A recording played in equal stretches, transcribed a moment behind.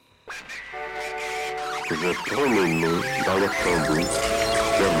And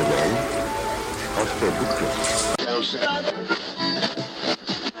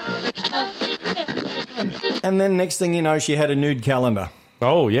then next thing you know, she had a nude calendar.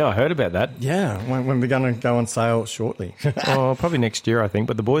 Oh, yeah, I heard about that. Yeah, when we're going to go on sale shortly. Oh, probably next year, I think.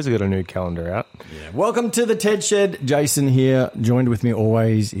 But the boys have got a new calendar out. Yeah. Welcome to the Ted Shed. Jason here. Joined with me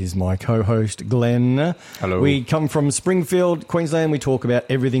always is my co-host, Glenn. Hello. We come from Springfield, Queensland. We talk about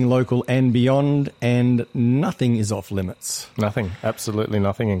everything local and beyond, and nothing is off limits. Nothing. Absolutely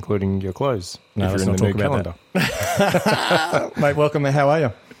nothing, including your clothes. No, if you're in the new calendar. Mate, welcome. How are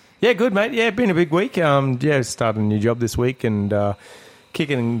you? Yeah, good, mate. Yeah, been a big week. Started a new job this week and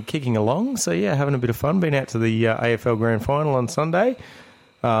kicking along. So, yeah, having a bit of fun. Been out to the AFL Grand Final on Sunday.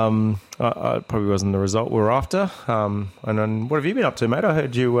 I probably wasn't the result we were after. And then what have you been up to, mate? I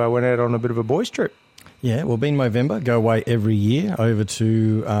heard you went out on a bit of a boys' trip. Yeah, well, been November. Go away every year over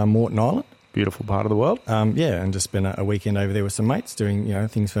to Moreton Island. Beautiful part of the world. And just spent a weekend over there with some mates doing,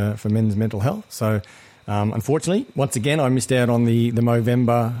 things for men's mental health. So, unfortunately, once again, I missed out on the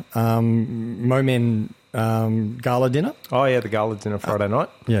Movember Momen gala dinner. Oh, yeah, the gala dinner Friday night.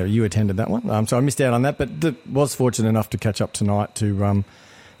 Yeah, you attended that one. So I missed out on that, but was fortunate enough to catch up tonight to,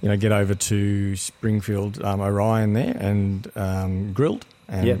 get over to Springfield Orion there and grilled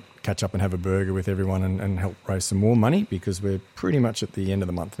and catch up and have a burger with everyone and help raise some more money because we're pretty much at the end of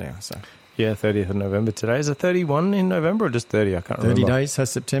the month now. So. Yeah, 30th of November today. Is it 31 in November or just 30? I can't 30 remember. 30 days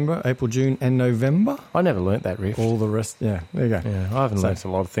has September, April, June and November. I never learnt that, Riff. All the rest, yeah, there you go. Yeah, I haven't learnt a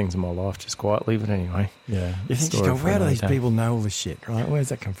lot of things in my life, just quietly, but anyway. Yeah. You think, just go, where do these people know all this shit, right? Where's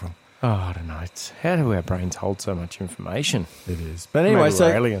that come from? Oh, I don't know. How do our brains hold so much information? It is. But anyway, maybe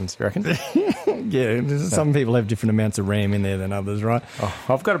we're aliens, you reckon? Some people have different amounts of RAM in there than others, right? Oh,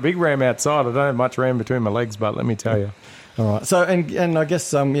 I've got a big RAM outside. I don't have much RAM between my legs, but let me tell you. All right. So, and I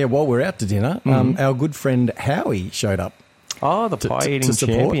guess, while we're out to dinner, our good friend Howie showed up. Oh, the pie-eating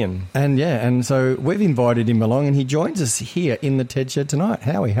champion. And so we've invited him along, and he joins us here in the Ted Shed tonight.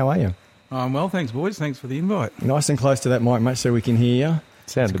 Howie, how are you? I'm well, thanks, boys. Thanks for the invite. Nice and close to that mic, mate, so we can hear you.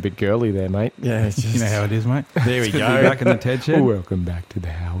 Sounded a bit girly there, mate. Yeah, it's just, you know how it is, mate. There we go. Back in the Ted Shed. Welcome back to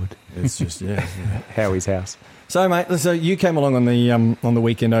the Howard. It's just, Howie's house. So, mate, so you came along on the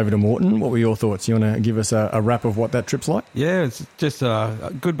weekend over to Moreton. What were your thoughts? You want to give us a wrap of what that trip's like? Yeah, it's just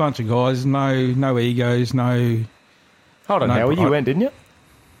a good bunch of guys. No egos, no... Hold on, no Howie, you went, didn't you?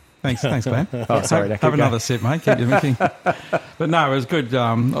 Thanks, Glenn. Oh, sorry. Have another sip, mate. Keep you thinking. But no, it was good.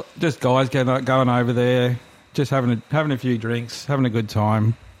 Just guys going over there, just having a few drinks, having a good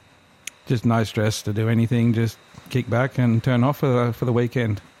time. Just no stress to do anything. Just kick back and turn off for the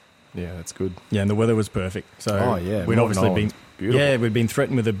weekend. Yeah, that's good. Yeah, and the weather was perfect. So we'd obviously been beautiful. we'd been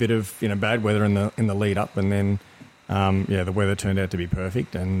threatened with a bit of bad weather in the lead up, and then the weather turned out to be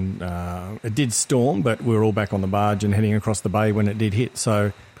perfect, and it did storm, but we were all back on the barge and heading across the bay when it did hit.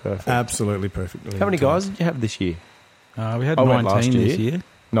 So perfect. Absolutely perfect. How many guys did you have this year? We had 19 this year.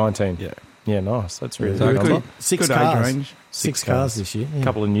 19. Yeah. Yeah, nice. That's really so good. Six good cars. Age range. Six cars this year. A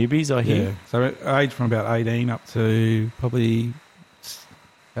couple of newbies, I hear. Yeah. So age from about 18 up to probably...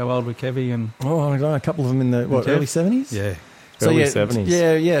 How old were Kevy and... Oh, I don't know, a couple of them in the early 70s? Yeah. Early 70s.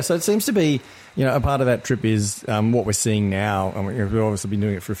 Yeah. So it seems to be, a part of that trip is what we're seeing now. I mean, we've obviously been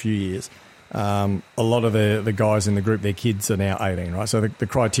doing it for a few years. A lot of the guys in the group, their kids are now 18, right? So the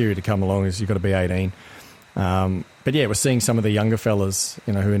criteria to come along is you've got to be 18. But yeah, we're seeing some of the younger fellas,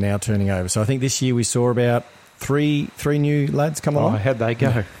 who are now turning over. So I think this year we saw about three new lads come along. How'd they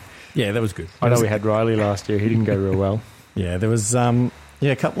go? Yeah, that was good. I know we had Riley last year. He didn't go real well. Yeah, there was...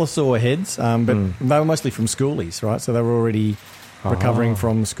 a couple of sore heads, but they were mostly from schoolies, right? So they were already recovering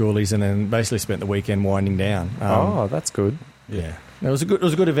from schoolies, and then basically spent the weekend winding down. That's good. Yeah, it was a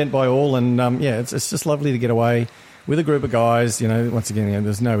good event by all, and it's just lovely to get away with a group of guys. Once again,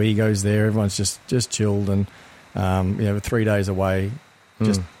 there's no egos there. Everyone's just chilled, and 3 days away,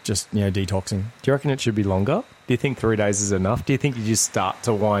 just detoxing. Do you reckon it should be longer? Do you think 3 days is enough? Do you think you just start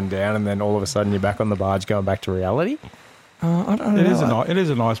to wind down, and then all of a sudden you're back on the barge, going back to reality? I don't know. It is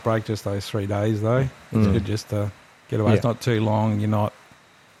a nice break, just those 3 days, though. It's good just to get away. Yeah. It's not too long. You're not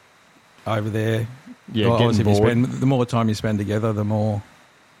over there. Yeah, getting bored. The more time you spend together, the more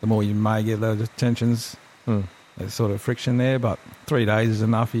you may get those tensions. There's sort of friction there, but 3 days is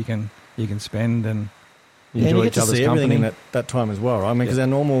enough. You can spend and enjoy each other's company. Everything in that time as well, right? I mean, because our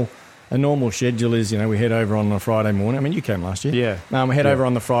normal schedule is, we head over on a Friday morning. I mean, you came last year. Yeah. We head over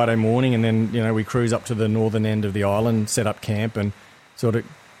on the Friday morning, and then, we cruise up to the northern end of the island, set up camp, and sort of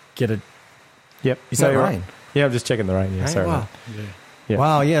get a... Yep. Is that rain? Yeah, I'm just checking the rain. Yeah, sorry. Wow. Yeah.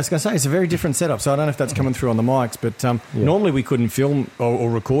 Wow, yeah, I was going to say, it's a very different setup. So I don't know if that's coming through on the mics, but normally we couldn't film or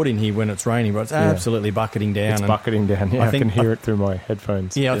record in here when it's raining, but it's absolutely bucketing down. It's bucketing down, yeah. I can hear it through my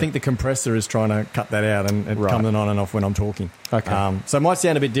headphones. Yeah, I think the compressor is trying to cut that out and coming on and off when I'm talking. Okay. So it might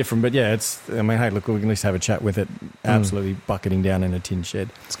sound a bit different, but yeah, hey, look, we can at least have a chat with it. Absolutely bucketing down in a tin shed.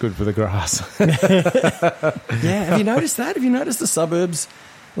 It's good for the grass. Yeah, have you noticed that? Have you noticed the suburbs?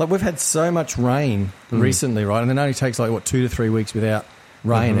 Like, we've had so much rain recently, right? And it only takes 2 to 3 weeks without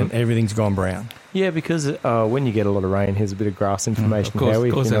rain and everything's gone brown. Yeah, because when you get a lot of rain, here's a bit of grass information. Of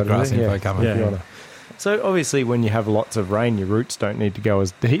course there's grass info coming. Yeah. So obviously when you have lots of rain, your roots don't need to go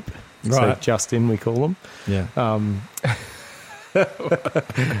as deep. Right. So just in, we call them. Yeah.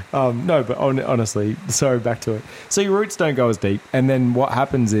 No, but honestly, sorry, back to it. So your roots don't go as deep, and then what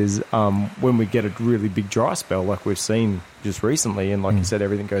happens is when we get a really big dry spell like we've seen just recently, and like you said,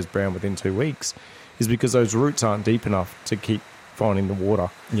 everything goes brown within 2 weeks, is because those roots aren't deep enough to keep finding the water.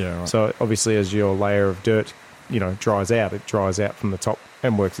 Yeah, right. So obviously as your layer of dirt, dries out, it dries out from the top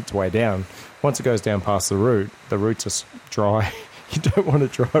and works its way down. Once it goes down past the roots are dry. You don't want a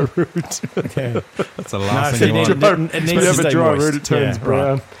dry root. Yeah, that's the last thing you want. It needs when you to have a stay dry moist. root, it turns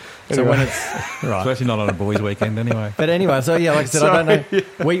brown. Right. So when it's Especially not on a boys' weekend anyway. But anyway, so yeah, like I said, I don't know.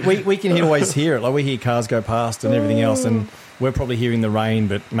 We can always hear it. Like, we hear cars go past and everything else, and we're probably hearing the rain,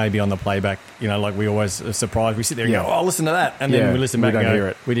 but maybe on the playback, like we always are surprised. We sit there and go, "Oh, listen to that," and then we listen back and go, hear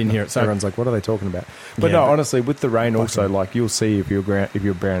it. We didn't hear it. So everyone's like, "What are they talking about?" But honestly, with the rain, also, like, you'll see if you're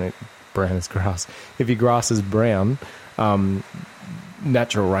brown as grass. If your grass is brown,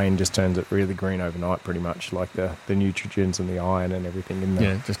 natural rain just turns it really green overnight, pretty much. Like the nitrogens and the iron and everything in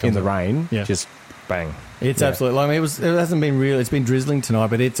the rain, just bang. It's absolutely. I mean, it hasn't been real. It's been drizzling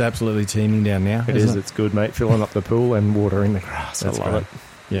tonight, but it's absolutely teeming down now. It is. It's good, mate. Filling up the pool and watering the grass. That's I love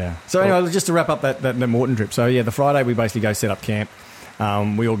it. Yeah. So anyway, just to wrap up that Moreton trip. So yeah, the Friday we basically go set up camp.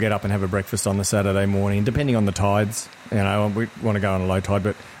 We all get up and have a breakfast on the Saturday morning, depending on the tides. We want to go on a low tide,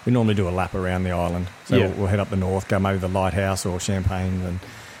 but we normally do a lap around the island. So we'll head up the north, go maybe the Lighthouse or Champagne.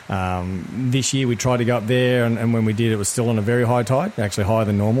 And this year we tried to go up there, and when we did, it was still on a very high tide, actually higher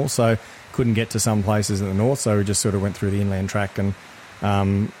than normal. So couldn't get to some places in the north. So we just sort of went through the inland track and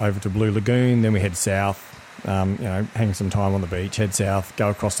over to Blue Lagoon. Then we head south, hang some time on the beach, head south, go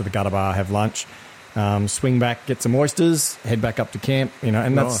across to the Gutter Bar, have lunch. Swing back, get some oysters, head back up to camp,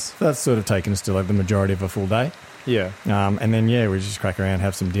 and that's sort of taken us to the majority of a full day. Yeah. And then we just crack around,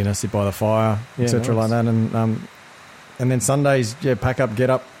 have some dinner, sit by the fire, etc. like that, and then Sundays, pack up, get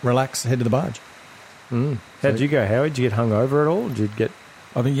up, relax, head to the barge. How'd you go, Howie? Did you get hungover at all? Did you get?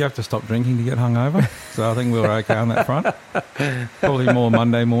 I think you have to stop drinking to get hungover, so I think we were okay on that front. Probably more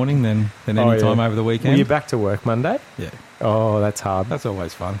Monday morning than any time over the weekend. Were you back to work Monday? Yeah. Oh, that's hard. That's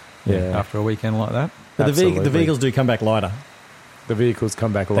always fun. Yeah. After a weekend like that. But the vehicles do come back lighter. The vehicles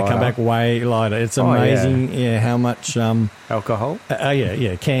come back lighter. They come back way lighter. It's amazing, how much alcohol.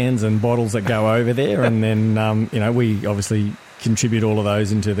 Cans and bottles that go over there, and then we obviously contribute all of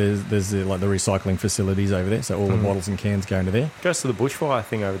those into there's the recycling facilities over there. So all the bottles and cans go into there. Goes to the bushfire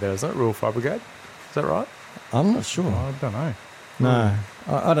thing over there, isn't it? Rural Fire Brigade. Is that right? I'm not sure. I don't know. No,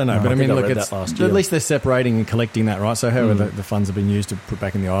 I don't know. But I mean, look, it's at least they're separating and collecting that, right? So however the funds have been used to put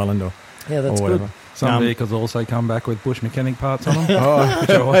back in the island or that's whatever. good. Some vehicles also come back with bush mechanic parts on them, which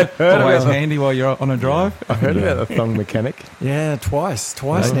are always handy while you're on a drive. I heard about the thong mechanic. Yeah, twice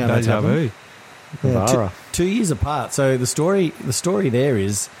now that's happened. Yeah, 2 years apart. So the story there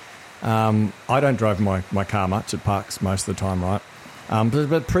is, I don't drive my car much. It parks most of the time, right?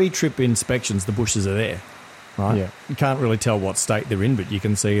 But pre-trip inspections, the bushes are there, right? Yeah. You can't really tell what state they're in, but you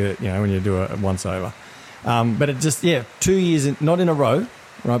can see that when you do a once over. But it just 2 years, not in a row.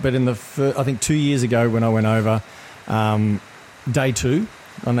 Right, but I think 2 years ago when I went over, day 2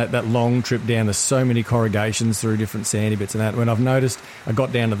 on that long trip down, there's so many corrugations through different sandy bits and that. When I've noticed, I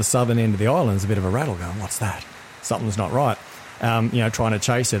got down to the southern end of the island, there's a bit of a rattle going, what's that? Something's not right. Trying to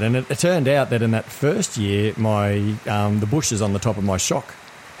chase it. And it turned out that in that first year, the bushes on the top of my shock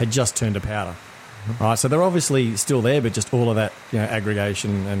had just turned to powder. Right, so they're obviously still there, but just all of that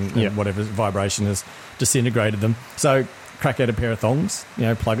aggregation and whatever vibration has disintegrated them. So crack out a pair of thongs,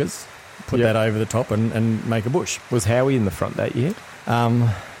 pluggers, put that over the top and make a bush. Was Howie in the front that year? I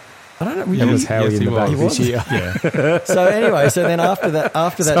don't know. And was Howie in the back this year? Yeah. So anyway, after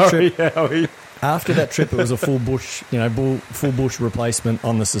that Sorry, trip, Howie. After that trip, it was a full bush, full bush replacement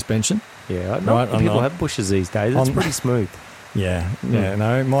on the suspension. Yeah, people have bushes these days. It's pretty smooth. Yeah.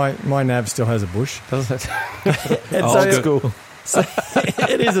 No, my nav still has a bush. Does it? Old school. So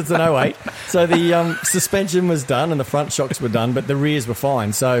it is. It's an 08. So the suspension was done and the front shocks were done, but the rears were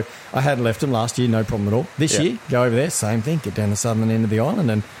fine. So I hadn't left them last year, no problem at all. This year, go over there, same thing. Get down the southern end of the island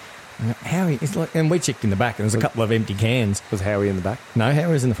and Howie is like, and we checked in the back, and there's a couple of empty cans. Was Howie in the back? No,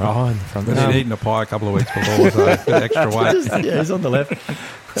 Howie's in the front. Oh, in the front. He'd eaten a pie a couple of weeks before, so a bit extra weight. Yeah, he's on the left.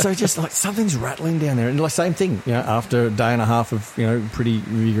 So just like something's rattling down there, and like same thing. After a day and a half of pretty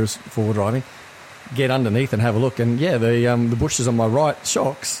rigorous forward driving, get underneath and have a look, and the bushes on my right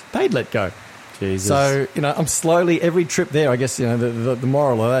shocks, they'd let go. Jesus. So I'm slowly every trip there. I guess the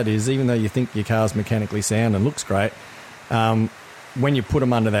moral of that is, even though you think your car's mechanically sound and looks great, when you put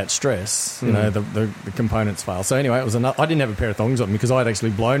them under that stress, the components fail. So anyway, it was I didn't have a pair of thongs on me because I'd actually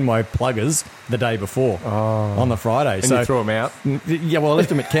blown my pluggers the day before on the Friday. And so you threw them out? Yeah, well, I left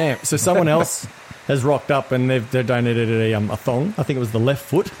them at camp. So someone else has rocked up and they've donated a thong. I think it was the left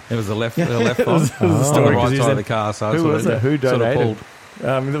foot. It was the left thong. It was the story, on 'cause the he right side said- of the car. So Who was it? Who sort of donated? pulled.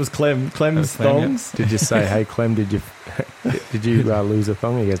 It was Clem's Clem, yeah. thongs. Did you say, hey, Clem, did you lose a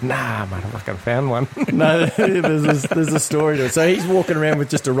thong? He goes, nah, mate, I fucking found one. No, there's a story to it. So he's walking around with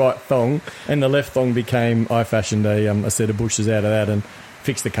just a right thong, and the left thong became, I fashioned a set of bushes out of that and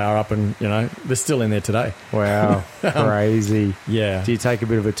fixed the car up, and, they're still in there today. Wow, crazy. Yeah. Do you take a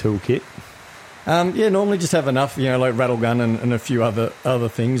bit of a toolkit? Normally just have enough, like rattle gun and a few other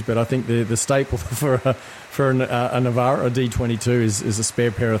things, but I think the staple for a Navara, a D22, is a spare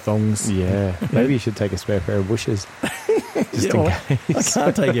pair of thongs. Yeah, maybe you should take a spare pair of bushes. Just in case. I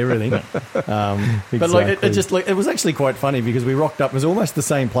can't take everything. But like, it was actually quite funny because we rocked up. It was almost the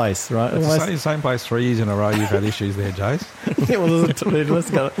same place, right? It's the same place 3 years in a row you've had issues there, Jace. Yeah, well,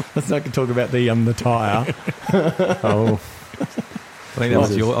 let's not talk about the tyre. Oh, I think that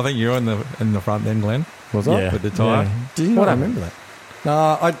was I think you're in the front then, Glenn. was I? Yeah. With the tyre. Yeah. Did you not remember that?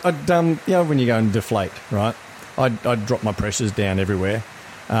 No, I'd when you go and deflate, right? I'd drop my pressures down everywhere.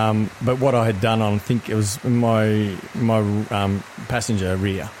 But what I had done on, I think it was my passenger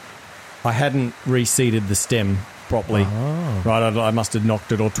rear, I hadn't reseated the stem properly. Oh. Right, I must have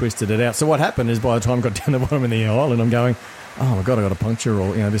knocked it or twisted it out. So what happened is, by the time I got down the bottom of the island, I'm going, oh my God, I got a puncture,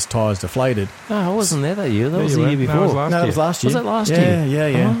 or this tyre's deflated. Oh, I wasn't there that year. That was the year before. No, it was last No, year. it was last year. Was it last year? year?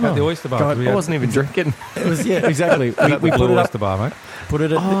 Yeah. At the oyster bar. God, I wasn't even drinking. It was exactly. We the put it up. oyster bar, mate. Put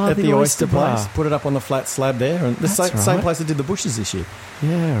it at the the oyster oyster place. bar. Put it up on the flat slab there, and the That's same right. place that did the bushes this year.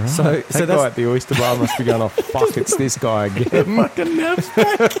 Yeah, right. So That guy that's at the oyster bar must be going, oh, fuck, it's this guy again. fucking nerves.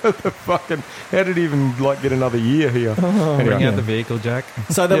 Fucking, how did he even get another year here? Anyway. Bring out the vehicle, Jack.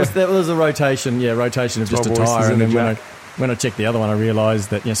 So that was a rotation. Yeah, rotation of just a 12 oysters tyre, and in then the when I checked the other one, I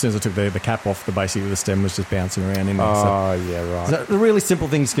realised that as soon as I took the cap off, basically the stem was just bouncing around in there. Oh, yeah, right. So the really simple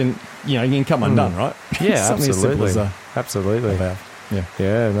things can come undone, right? Yeah, Something as simple absolutely. as Absolutely. valve. Yeah.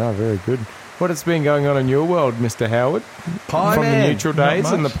 Yeah, no, very good. What has been going on in your world, Mr. Howard? Pie From man. the neutral Not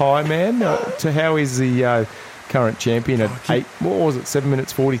days and the much. pie man to Howie's the current champion at 8, what was it, 7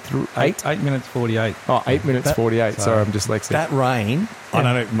 minutes 43? 8? 8 minutes 48. Oh, 8 minutes That- 48. Sorry, I'm dyslexic. That rain, I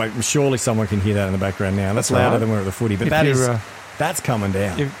don't know, mate, surely someone can hear that in the background now. That's louder right. than we're at the footy, but that's coming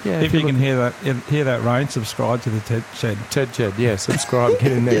down. If you can hear that rain, subscribe to the TED Shed. Ted Shed, yeah, subscribe,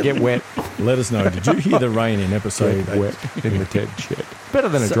 get in there, get wet. Let us know. Did you hear the rain in episode Get 8? wet in the Ted Shed. Better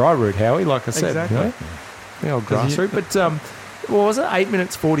than a dry route, Howie, like I said. Exactly. The old grass route. But what was it, 8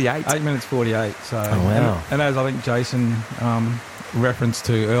 minutes 48? 8 minutes 48. So, wow. And as I think Jason referenced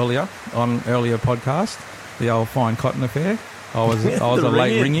to earlier podcast, the old fine cotton affair. I was a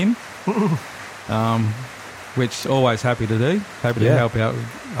late ring-in, which always happy to do. Happy to help out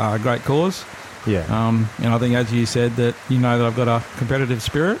a great cause. Yeah. And I think, as you said, that that I've got a competitive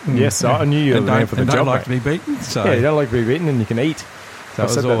spirit. And, Yes, I knew you were and the man don't, for the and job, don't like mate. to be beaten. So Yeah, you don't like to be beaten and you can eat. that I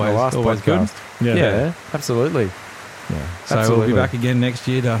was said that in the last always good. podcast. Yeah. Absolutely. Yeah, So absolutely. we'll be back again next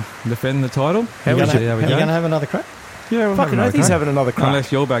year to defend the title. Are you We'll going see how we go. to have another crack? Yeah, we'll Fucking have oath, he's another having another crack. crack.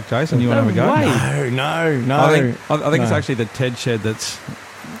 Unless you're back, Jason, you want to have a go? way. No. I think it's No. actually the Ted Shed that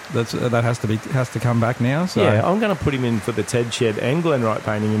has to come back now. So Yeah, I'm going to put him in for the Ted Shed and Glen Wright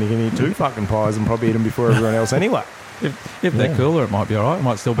painting, and he can eat 2 fucking pies and probably eat them before everyone else anyway. if they're cooler, it might be all right. It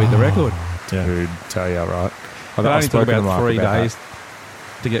might still beat the record. Dude, tell you right. It only took about 3 days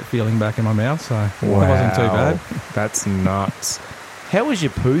to get feeling back in my mouth, so it wasn't too bad. That's nuts. How was your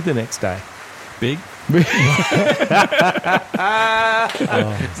poo the next day? Big. It's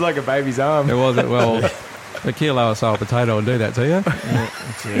like a baby's arm. It wasn't. Well, a kilo of sour potato will do that to you.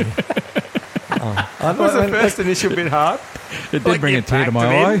 Was the first initial bit hard? It did bring a tear to my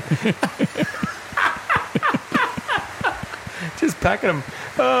eye. Just packing them.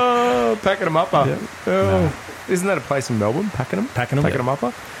 Oh, packing them up. Oh. Isn't that a place in Melbourne? Pakenham? Pakenham, Pakenham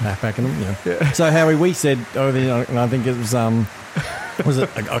Upper? Nah, Pakenham, yeah. So, Howie, we said, and I think it was it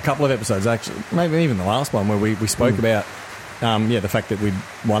a couple of episodes, actually, maybe even the last one, where we spoke about, the fact that we'd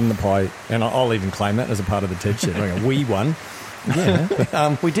won the pie, and I'll even claim that as a part of the TED Shed. We won.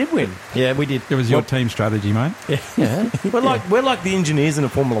 Yeah, we did win. Yeah, we did. It was your team strategy, mate. Yeah, we're like the engineers in a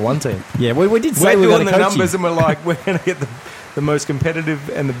Formula One team. Yeah, we did say we're we were doing the coaching. numbers, and we're going to get the most competitive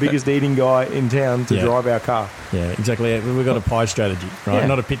and the biggest eating guy in town to drive our car. Yeah, exactly. We've got a pie strategy, right? Yeah.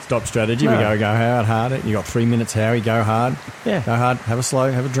 Not a pit stop strategy. No. We go hard. You got 3 minutes, Howie. Go hard. Yeah, go hard. Have a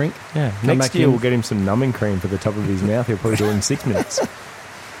slow. Have a drink. Yeah. Come Next back year in. we'll get him some numbing cream for the top of his mouth. He'll probably do it in 6 minutes.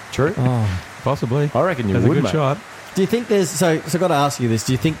 True. Oh. Possibly. I reckon you That's would, a good mate. shot. Do you think there's so I've got to ask you this?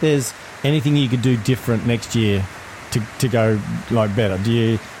 Do you think there's anything you could do different next year to go like better? Do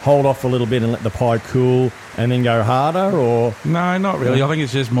you hold off a little bit and let the pie cool and then go harder, or No, not really. I think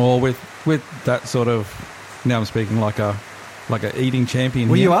it's just more with that sort of. Now I'm speaking like a eating champion.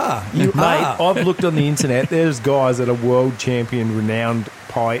 well, here. you are, Mate, I've looked on the internet. There's guys that are world champion, renowned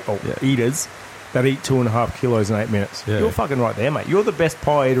pie eaters that eat 2.5 kilos in 8 minutes. Yeah. You're fucking right there, mate. You're the best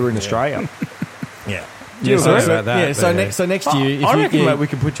pie eater in Australia. yeah. Yeah, so, sorry so- about that, yeah, so but, next year, if I you, reckon, mate, we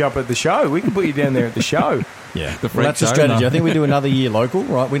can put you up at the show. We can put you down there at the show. yeah, The well, that's freak a show, strategy. no. I think we do another year local,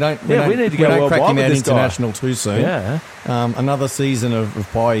 right? We don't. Yeah, we need to go don't crack worldwide him with out this guy. international too soon. Yeah. Another season of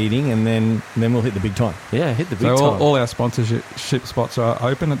pie eating, and then we'll hit the big time. Yeah, hit the big So time. all our sponsorship spots are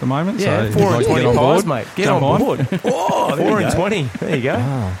open at the moment. Yeah, so 4 and if you'd 20 like to get on pies, board, mate. Get jump on board. Oh, 4 and 20. There you go.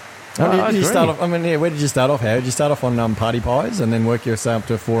 Wow. Oh, How did you I start agree. off? I mean, yeah, where did you start off? How did you start off on party pies and then work yourself up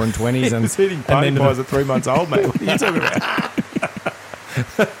to 4 and 20s? And He's eating party then pies at 3 months old, mate. What are you talking about?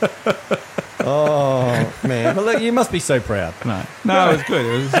 Oh man! But look, you must be so proud. No, it was good.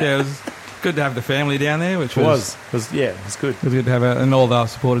 It was good to have the family down there, which was It was good. it was good to have and all the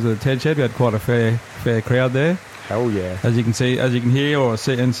supporters of the TED Shed. We had quite a fair crowd there, Hell yeah. as you can hear or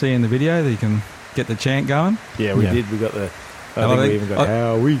see in the video. That you can get the chant going. Yeah, we Yeah. did. We got the... And I think we even got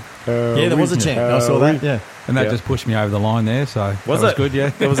Howie. Yeah, there was a chant. I saw that. Yeah, And that Yeah. just pushed me over the line there, so Was that was it? good, yeah.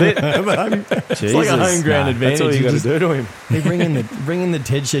 That was it. it's like a home ground advantage. That's all you got to do to him. They bring in the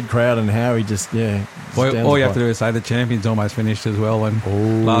TED Shed crowd, and how he just All you have to do is say the champion's almost finished as well,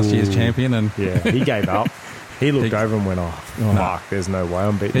 and last year's champion. And Yeah, he gave up. He looked He- over and went, fuck, there's no way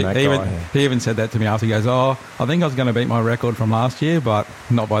I'm beating that guy. he even said that to me after. He goes, I think I was going to beat my record from last year, but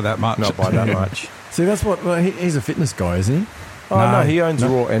not by that much. Not by that much. See, that's what he's a fitness guy, isn't he? Oh, no, No. he owns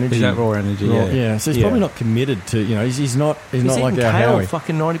Raw Energy. He's at Raw Energy, Yeah. yeah. So he's Yeah. probably not committed to. He's not He's like eating our kale Howie.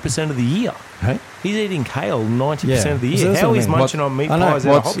 fucking 90% of the year. Hey, He's eating kale 90% of the Yeah. So year. that's what I Howie's mean. munching on meat I know. pies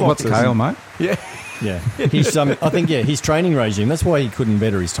out of hot What's boxes. kale, mate? Yeah. yeah. He's I think his training regime. That's why he couldn't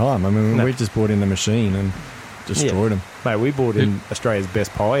better his time. I mean, No. we just brought in the machine and destroyed him. Mate, we bought in Australia's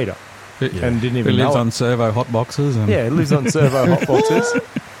best pie eater. And didn't He even lives know on it. servo hot boxes. And Yeah, he lives on servo hot boxes.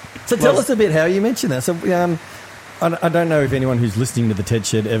 So tell us a bit how you mentioned that. So I don't know if anyone who's listening to the TED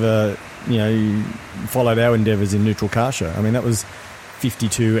Shed ever, followed our endeavours in Neutral Car Show. I mean, that was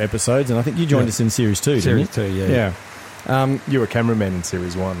 52 episodes, and I think you joined us in Series 2, Series didn't 2, you? yeah. You were a cameraman in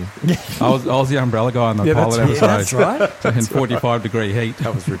Series 1. I was the umbrella guy on the Yeah, pilot That's episode. right. In 45-degree heat.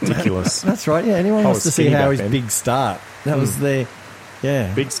 That was ridiculous. That's right. Yeah, anyone I wants was to see skinny back Howie's then. big start. That was their,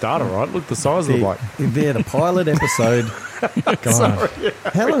 yeah. Big starter, right? Look the size of the bloke. The pilot episode. God.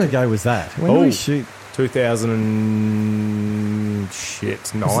 How long ago was that? When did we shoot?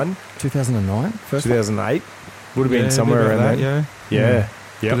 2009? 2009? First one? 2008? Would have been Yeah, somewhere about around that, there. yeah. Yeah.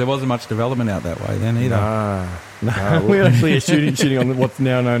 Because there wasn't much development out that way then either. Nah. We were actually shooting on what's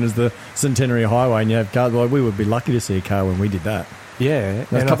now known as the Centenary Highway, and you have cars. Well, we would be lucky to see a car when we did that. Yeah.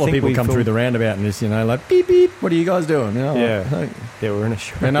 There's a couple of people come through the roundabout and just, like, beep, beep, what are you guys doing? Yeah. Like, Yeah, we're in a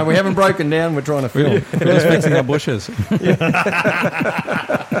show. no, we haven't broken down, we're trying to film. We're just fixing our bushes.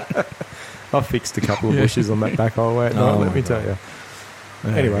 I fixed a couple of bushes on that back highway at night, let me tell you.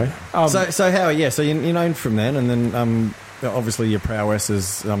 Anyway. So Howie, so you're known from then, and then obviously your prowess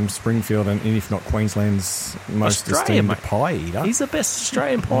is Springfield, and if not Queensland's most Australia, esteemed mate. pie eater. He's the best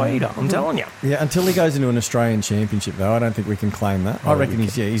Australian pie eater, I'm telling you. Yeah, until he goes into an Australian championship, though, I don't think we can claim that. I reckon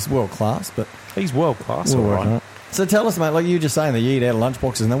he's world class, but He's world class, we'll all work right. on it. So tell us, mate, like you were just saying that you eat out of lunch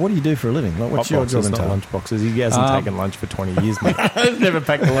boxes. Now, what do you do for a living? Like, what's Hot your job boxes, in not town? lunch boxes. He hasn't taken lunch for 20 years, mate. He's never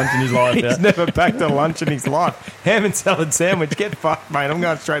packed a lunch in his life. He's never packed a lunch in his life. Ham and salad sandwich. Get fucked, mate. I'm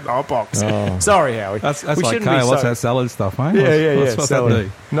going straight to the hot box. Oh. Sorry, Howie. That's We like shouldn't be kale. What's so- that salad stuff, mate? Yeah. What's that Salad.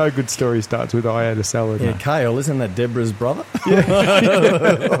 do? No good story starts with I had a salad. Yeah, mate. Kale, isn't that Deborah's brother?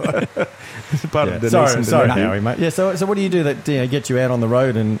 Part of Denise Sorry, and sorry, Denise. Howie, mate. Yeah, so what do you do that gets you out on the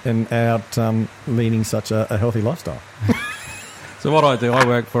road and out leading such a healthy lifestyle? So what I do, I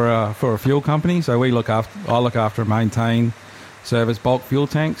work for a fuel company. So I look after and maintain, service bulk fuel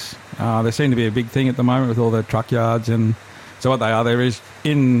tanks. They seem to be a big thing at the moment with all the truck yards, and so what they are,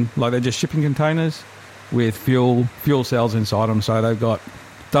 they're just shipping containers with fuel cells inside them. So they've got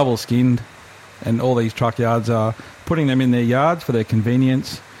double skinned, and all these truck yards are putting them in their yards for their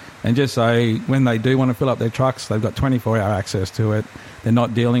convenience. And just so when they do want to fill up their trucks, they've got 24-hour access to it. They're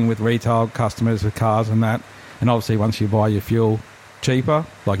not dealing with retail customers with cars and that. And obviously, once you buy your fuel cheaper,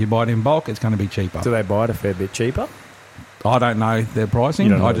 like you buy it in bulk, it's going to be cheaper. Do they buy it a fair bit cheaper? I don't know their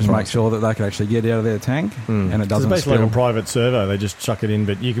pricing. I just make sure that they can actually get out of their tank, and it doesn't. It's basically spill. like a private servo. They just chuck it in,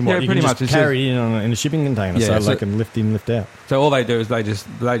 but you can just much. carry it in a shipping container, so they can lift in, lift out. So all they do is they just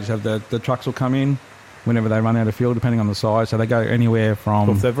have the trucks will come in whenever they run out of fuel, depending on the size. So they go anywhere from...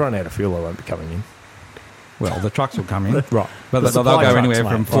 Well, if they've run out of fuel, they won't be coming in. Well, the trucks will come in. Right. But they'll go anywhere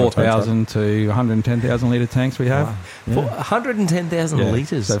from 4,000 to 110,000 litre tanks we have. Wow. Yeah. 110,000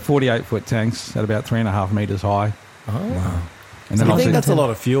 litres? So 48-foot tanks at about 3.5 metres high. Oh. Wow. And so I think that's a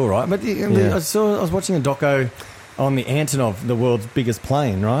lot of fuel, right? But I was watching a doco on the Antonov, the world's biggest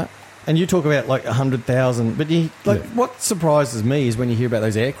plane, right? And you talk about like 100,000, but what surprises me is when you hear about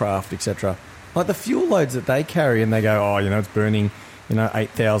those aircraft, etc. Like the fuel loads that they carry, and they go, it's burning,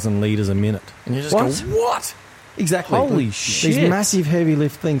 8,000 litres a minute, and you just go, what? Exactly. Holy shit! These massive heavy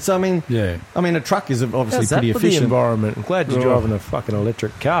lift things. So a truck is obviously pretty efficient. The environment. I'm glad you're driving a fucking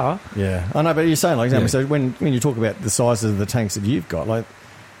electric car. Yeah, I know, but you're saying so when you talk about the size of the tanks that you've got,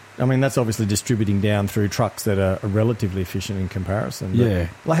 that's obviously distributing down through trucks that are relatively efficient in comparison. Yeah.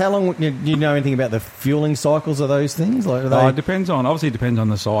 Like how long do you know anything about the fueling cycles of those things? Like, it depends on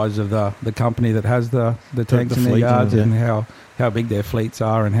the size of the company that has the tanks in their yards and how big their fleets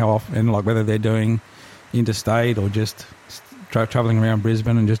are and how often, like whether they're doing interstate or just travelling around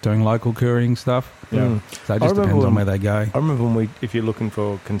Brisbane and just doing local couriering stuff. Yeah. So it just depends on where they go. I remember if you're looking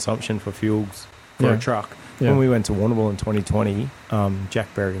for consumption for fuels for a truck, when we went to Warrnambool in 2020,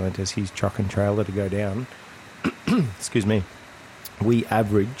 Jack Berry lent us his truck and trailer to go down. Excuse me. We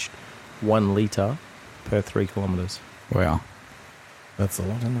averaged 1 litre per 3 kilometres. Wow. That's a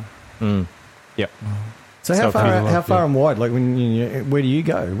lot, isn't it? Yep. Wow. So how far and wide? Like where do you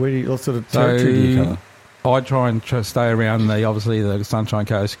go? What sort of territory do you cover? I try and stay around the Sunshine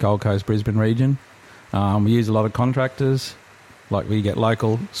Coast, Gold Coast, Brisbane region. We use a lot of contractors, like we get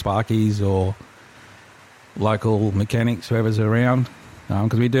local Sparkies or local mechanics, whoever's around,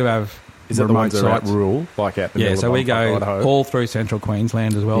 because we do have. Is that the ones that are out rural, like out the middle so of we go Idaho? All through central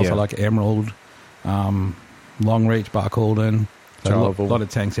Queensland as well. So like Emerald, Longreach, Barcaldine, a lot of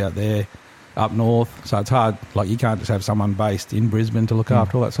tanks out there. Up north, so it's hard. Like you can't just have someone based in Brisbane to look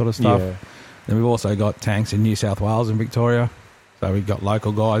after all that sort of stuff. Yeah. Then we've also got tanks in New South Wales and Victoria. So we've got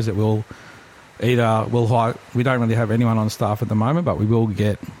local guys that will hire. We don't really have anyone on staff at the moment, but we will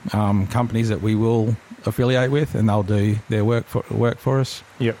get companies that we will affiliate with, and they'll do their work for us.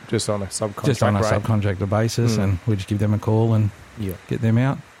 Yep, just on a subcontractor basis, and we just give them a call and get them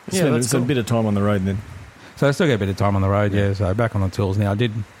out. It's a bit of time on the road then. So I still get a bit of time on the road. Yeah. So back on the tools now. I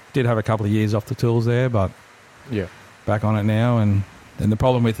did have a couple of years off the tools there, but back on it now. And the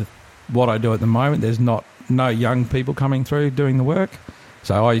problem with what I do at the moment, there's no young people coming through doing the work.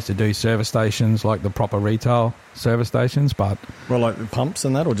 So I used to do service stations, like the proper retail service stations, but like the pumps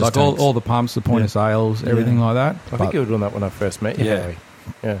and that, or just like all the pumps, the point of sales, everything like that. I think you were doing that when I first met you, Howie.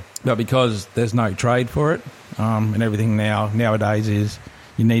 Yeah. But because there's no trade for it, and everything nowadays is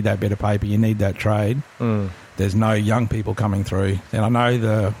you need that bit of paper, you need that trade. There's no young people coming through. And I know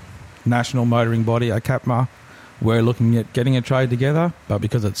the national motoring body, ACAPMA, we're looking at getting a trade together, but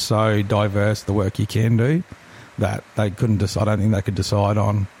because it's so diverse, the work you can do, that they couldn't decide. I don't think they could decide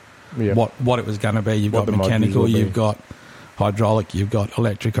on what it was going to be. You've got mechanical, you've got hydraulic, you've got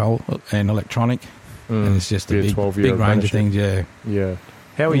electrical and electronic, and it's just a big range of things. Yeah.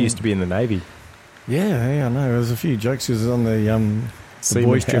 Howie used to be in the Navy. Yeah, I know. There was a few jokes. He was on the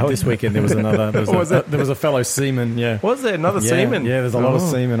boys trip this weekend. There was another. There was a fellow seaman. Yeah, was there another seaman? Yeah, there's a lot of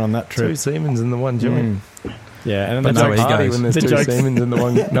seamen on that trip. 2 seamans in the one joint. Yeah, and but no party when there's 2 seamans in the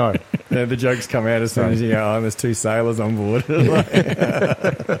one. No, the jokes come out as soon as you go. Oh, there's 2 sailors on board.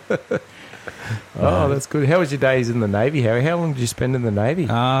 Oh, that's good. How was your days in the Navy, Harry? How long did you spend in the Navy?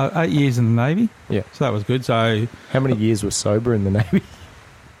 8 years in the Navy. Yeah, so that was good. So, how many years were sober in the Navy?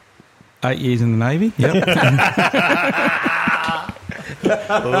 8 years in the Navy. Yep.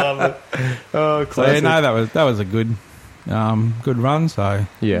 Love it. Oh, classic. So, no, that was a good run. So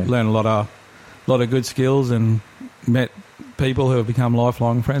learned a lot of good skills and met people who have become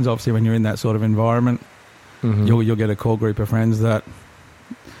lifelong friends. Obviously, when you're in that sort of environment, you'll get a core group of friends that,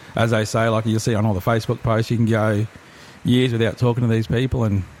 as they say, like you'll see on all the Facebook posts, you can go years without talking to these people,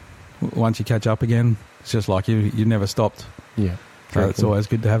 and once you catch up again, it's just like you never stopped. Yeah. So it's always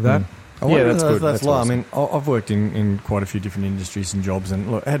good to have that. Yeah, that's good. That's That's awesome. awesome. I mean, I've worked in quite a few different industries and jobs,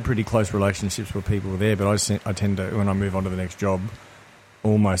 and look, I had pretty close relationships with people there. But I tend to, when I move on to the next job,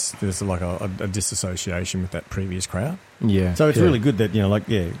 almost there's like a disassociation with that previous crowd. Yeah. So it's really good that,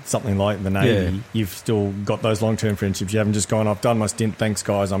 something like the Navy, you've still got those long-term friendships. You haven't just gone, I've done my stint, thanks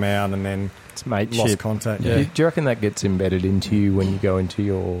guys, I'm out, and then It's mateship. lost contact. Do you reckon that gets embedded into you when you go into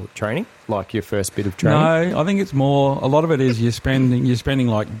your training, like your first bit of training? No, I think it's more. A lot of it is you're spending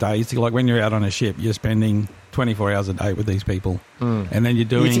like days. Like when you're out on a ship, you're spending 24 hours a day with these people, and then you're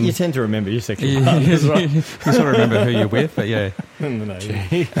doing. You tend to remember your sexual you, partners, right? you sort of remember who you're with, but yeah. In the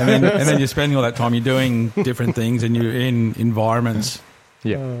Navy. And then you're spending all that time. You're doing different things, and you're in environments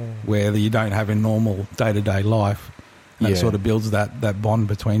where you don't have in normal day-to-day life. And it sort of builds that bond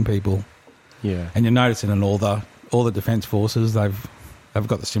between people. Yeah. And you're noticing in all the defence forces, they've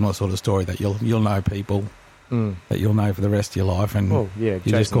got the similar sort of story that you'll know people that you'll know for the rest of your life. And yeah,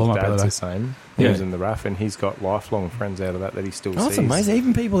 you just call them up dad's every the day. same. He was in the RAF, and he's got lifelong friends out of that he still sees. That's amazing.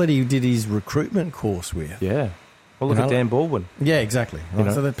 Even people that he did his recruitment course with. Yeah. Well, look at Dan Baldwin. Yeah, exactly.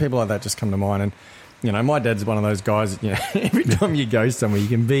 Right. So that people like that just come to mind. And, my dad's one of those guys that, every time you go somewhere, you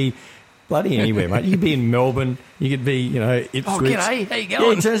can be bloody anywhere, mate. You could be in Melbourne. You could be, Ipswich. Oh, g'day. How you going?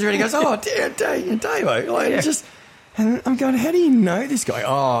 Yeah, he turns around and he goes, oh, Dave. Like, just... And I'm going, how do you know this guy?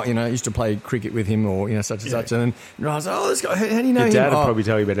 Oh, I used to play cricket with him or, such and such. And then I was like, this guy, how do you know him? Your dad would probably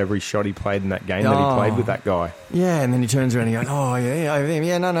tell you about every shot he played in that game that he played with that guy. Yeah, and then he turns around and he goes,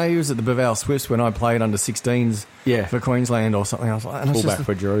 oh, no, he was at the Bavale Swifts when I played under 16s for Queensland or something. I was like, Fullback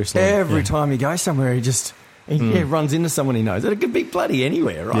for Jerusalem. Every time he goes somewhere, he runs into someone he knows. It could be bloody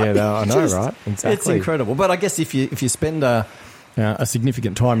anywhere, right? Yeah, no, I know, right? Exactly. It's incredible. But I guess if you spend a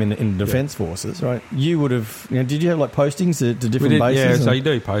significant time in the defence forces, right? You would have. Did you have like postings to different bases? Yeah, so you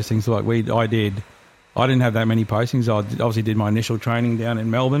do postings like I did. I didn't have that many postings. I obviously did my initial training down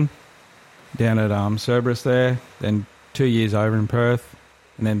in Melbourne, down at Cerberus there. Then 2 years over in Perth,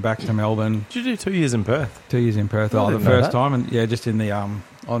 and then back to Melbourne. Did you do 2 years in Perth? 2 years in Perth. The first time, and just in the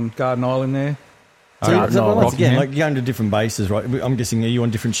on Garden Island there. So once again, like you're going to different bases, right? I'm guessing, are you on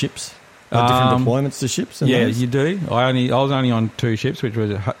different ships? Different deployments to ships? Yeah, you do. I was only on 2 ships, which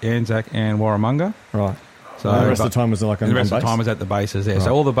was Anzac and Warramunga. Right. So the rest of the time was like on the rest base? of the time was at the bases there. Right.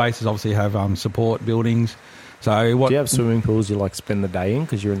 So all the bases obviously have support buildings. So Do you have swimming pools you like spend the day in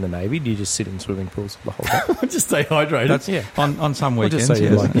because you're in the Navy? Do you just sit in swimming pools the whole day? Just stay hydrated. That's on some weekends.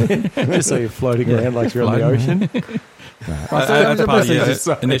 Just so, just so you're floating around like you're on the ocean. That's part of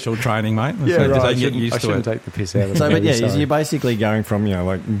your initial training, mate. Yeah, so right. Get used I to shouldn't it. take the piss out of it. So, but you're basically going from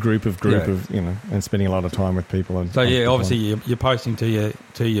like group of and spending a lot of time with people. And so obviously you're posting to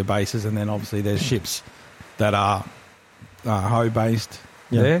your bases, and then obviously there's ships that are hoe based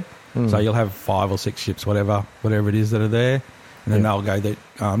there. So you'll have 5 or 6 ships, whatever it is that are there, and then they'll go do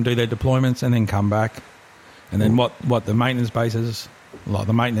their deployments and then come back, and then what the maintenance bases, like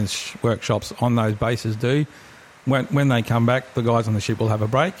the maintenance workshops on those bases do. When they come back, the guys on the ship will have a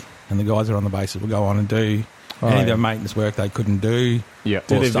break, and the guys that are on the bases will go on and do any of their maintenance work they couldn't do. Yeah,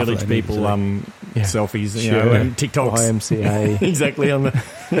 do their village people selfies, and TikToks. YMCA. Exactly, on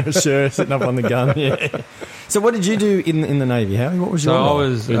the shirt, sitting up on the gun. Yeah. So what did you do in the Navy, Howie? What was your role? I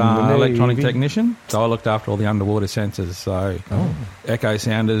was electronic technician, so I looked after all the underwater sensors, so echo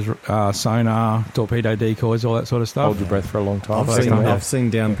sounders, sonar, torpedo decoys, all that sort of stuff. Hold your breath for a long time. I've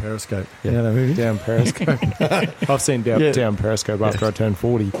seen Down Periscope. Yeah, that movie? Down Periscope. I've seen Down Periscope after I turned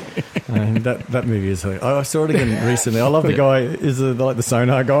 40. That movie is hilarious. I saw it again recently. I love the guy, is like the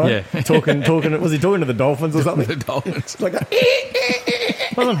sonar guy. Yeah. Talking, was he talking to the dolphins or something? The dolphins. Like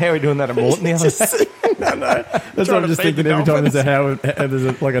wasn't Howie doing that at Moreton the other day? No. That's what I'm just thinking every time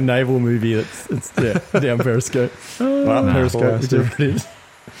there's like a naval movie. It's Down Periscope. Periscope, whichever it is.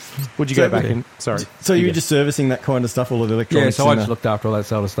 Would you go back in? Sorry. So you were just servicing that kind of stuff, all of the electronics? Yeah, so I just looked after all that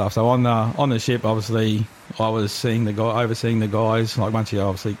sort of stuff. So on the ship, obviously, I was overseeing the guys. Like once you're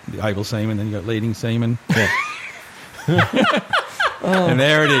obviously the able seaman, then you got leading seaman. Yeah. And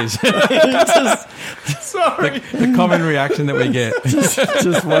there it is. Sorry. The common reaction that we get.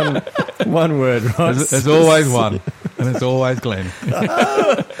 just one word, right? There's always one, and it's always Glenn.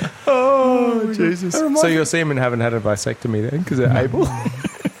 Oh, Jesus. So your seamen haven't had a vasectomy then because they're able?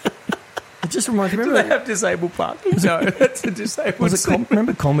 It just reminds me. Do they have disabled parking? No, that's a disabled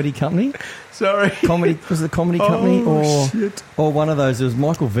remember Comedy Company? Sorry. Was it the Comedy Company or one of those? It was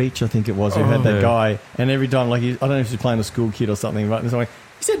Michael Veitch, I think it was, who had that guy. And every time, I don't know if he was playing a school kid or something, right? And so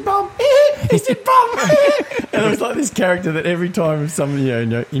he said bum. He said bum. And it was like this character that every time some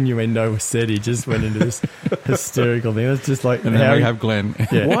innuendo was said, he just went into this hysterical thing. It's just like, And then we have Glenn.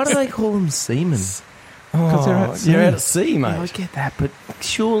 Yeah. Why do they call them seamen? Because they're out at sea, mate. I get that, but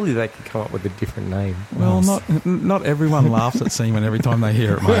surely they could come up with a different name. Well, not everyone laughs at semen every time they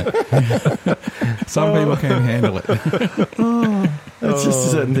hear it, mate. Some people can't handle it. It's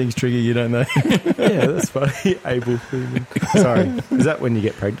just certain things trigger you, don't they? Yeah, that's funny. Able semen. Sorry, is that when you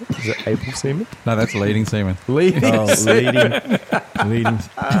get pregnant? Is it able semen? No, that's leading semen. Leading. Leading.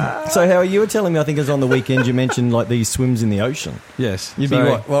 So, Howie, you were telling me, I think it was on the weekend, you mentioned like these swims in the ocean. Yes. You'd be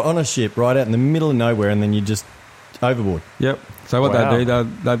on a ship right out in the middle of nowhere, and then you just overboard. Yep. So what Wow. they'd do,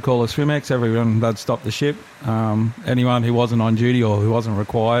 they'd call a Swimex. Everyone, they'd stop the ship. Anyone who wasn't on duty or who wasn't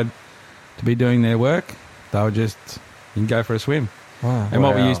required to be doing their work, they would just go for a swim. Wow. And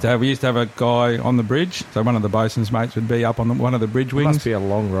what we used to have a guy on the bridge. So one of the bosun's mates would be up on one of the bridge wings. Must be a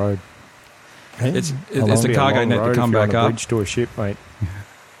long road. It's a cargo net to come back up. Bridge to a ship, mate.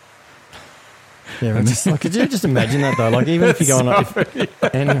 Yeah, but just, could you just imagine that though? Like, even if you're going up,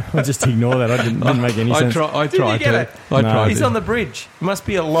 and I'll just ignore that. I didn't make any sense. I Did you tried get to. it? I No. tried He's to. on the bridge. It must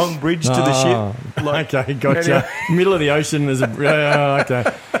be a long bridge to the ship. Okay, gotcha. Middle of the ocean, there's a...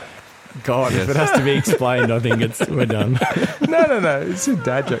 okay. God, Yes. if it has to be explained, I think we're done. No. It's a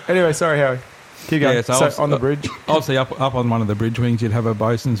dad joke. Anyway, sorry, Howie. Keep going. Yeah, so on the bridge. Obviously, up on one of the bridge wings, you'd have a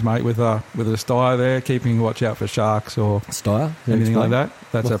bosun's mate with a styer there, keeping watch out for sharks or Steyr? anything like that.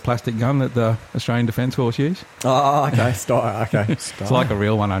 That's a plastic gun that the Australian Defence Force use. Oh, okay. Steyr, okay. It's like a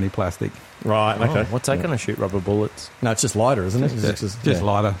real one, only plastic. Right, okay. What's that going to shoot? Rubber bullets? No, it's just lighter, isn't it? It's Just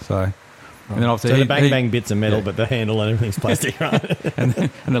lighter. So, and then So obviously the bang bits are metal, yeah. but the handle and everything's plastic, right? and the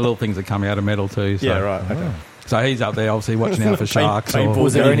little things that come out of metal too. So. Yeah, right. Okay. So he's up there, obviously watching out for sharks painful. or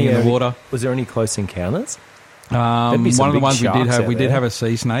Was there anything in the water. Was there any close encounters? One be some of the big ones we did sharks have, out we did there. have a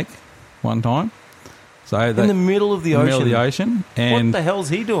sea snake one time. So In the middle of the ocean. middle of the ocean, and What the hell's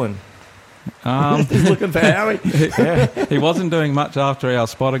he doing? He's looking for Howie. he wasn't doing much after our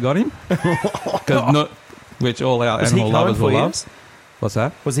spotter got him, which all our Was he animal coming lovers for will you? love. What's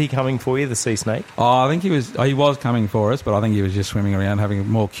that? Was he coming for you, the sea snake? Oh, I think he was coming for us, but I think he was just swimming around, having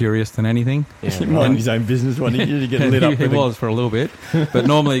more curious than anything. Minding his own business one. He did get lit up. he was for a little bit, but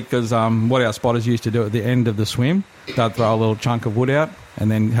normally because what our spotters used to do at the end of the swim, they'd throw a little chunk of wood out and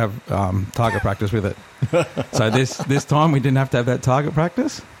then have target practice with it. So this time we didn't have to have that target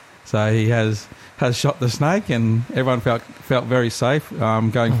practice. So he has shot the snake, and everyone felt very safe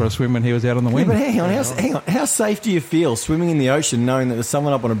going for a swim when he was out on the Yeah, wing. but hang on. How safe do you feel swimming in the ocean knowing that there's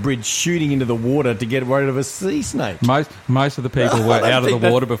someone up on a bridge shooting into the water to get rid of a sea snake? Most of the people were out of the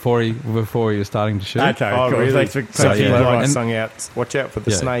water before he was starting to shoot. Okay, Oh, cool. really? Thanks for So keeping you that like right. sung out, watch out for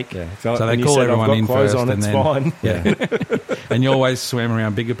the Yeah. snake. Yeah. So And they you call said, everyone "I've got in clothes first, on, and it's then fine." yeah, and you always swim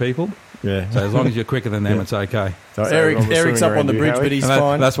around bigger people. Yeah. So as long as you're quicker than them, Yeah. it's okay. So So everyone was Eric's swimming up on the around you, bridge, Howie? but he's And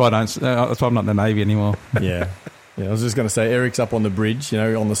fine. that's why that's why I'm not in the Navy anymore. Yeah. Yeah, I was just going to say, Eric's up on the bridge,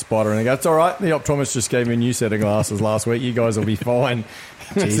 on the spotter, and they go, "It's all right. The optometrist just gave me a new set of glasses last week. You guys will be fine."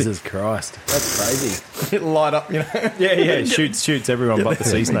 Jesus Christ. That's crazy. It light up, Yeah. Shoots everyone but the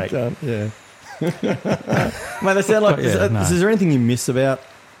sea snake. Yeah. Mate, they sound like. Is there anything you miss about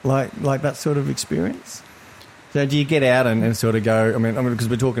like that sort of experience? So do you get out and sort of go? I mean, because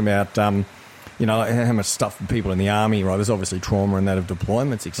we're talking about like how much stuff for people in the army, right? There's obviously trauma and that of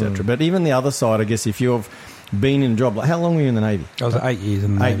deployments, etc. But even the other side, I guess, if you've been in a job, like how long were you in the Navy? I was 8 years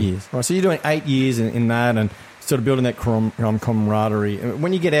in the 8 Navy. years. Right, so you're doing 8 years in that and sort of building that camaraderie.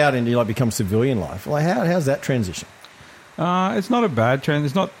 When you get out and you become civilian life, like how's that transition? It's not a bad trend.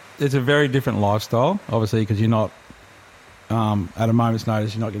 It's a very different lifestyle, obviously, because you're not at a moment's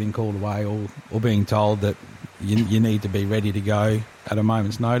notice. You're not getting called away or being told that you need to be ready to go at a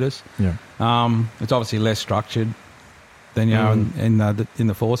moment's notice. Yeah. It's obviously less structured than in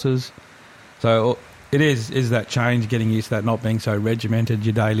the forces. So it is that change, getting used to that, not being so regimented,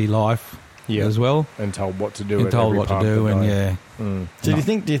 your daily life as well. And told what to do. And at told every what to part of do, the and day. So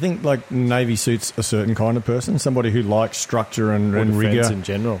do you think like Navy suits a certain kind of person? Somebody who likes structure and Or rigor defence in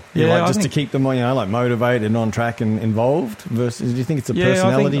general. Yeah, just to keep them like motivated, on track, and involved. Versus, do you think it's a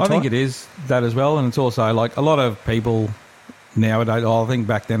personality I think type? it is that as well, and it's also like a lot of people nowadays. I think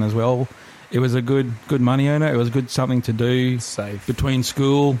back then as well, it was a good money earner. It was something to do Safe. between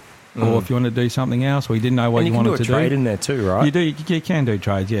school, or if you want to do something else, or you didn't know what And you you can wanted do a to trade do. in there too, right? You can do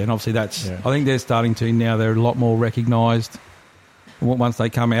trades, yeah, and obviously that's. Yeah. I think they're starting to now. They're a lot more recognised once they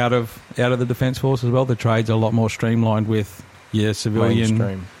come out of the Defence Force as well. The trades are a lot more streamlined with civilian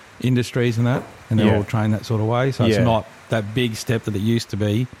Mainstream. industries and that, and they're Yeah. all trained that sort of way. So it's Yeah. not that big step that it used to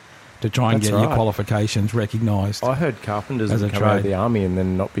be to try and That's get your right. qualifications recognised. I heard carpenters As a would come out of trade. the army and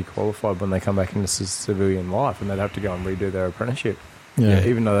then not be qualified when they come back into civilian life, and they'd have to go and redo their apprenticeship. Yeah.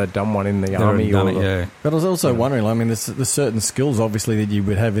 Even though they'd done one in the They've already army. done Or it, yeah. But I was also wondering, I mean, there's certain skills, obviously, that you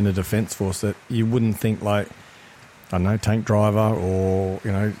would have in a defence force that you wouldn't think, like, I don't know, tank driver or,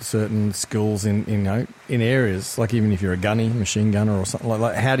 certain skills in areas, like even if you're a gunny, machine gunner or something like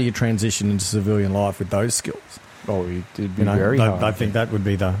that. How do you transition into civilian life with those skills? Oh, it'd be very hard. I think that would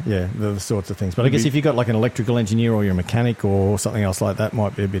be the sorts of things. But I guess if you've got like an electrical engineer or you're a mechanic or something else like that,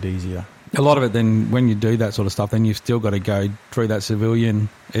 might be a bit easier. A lot of it then, when you do that sort of stuff, then you've still got to go through that civilian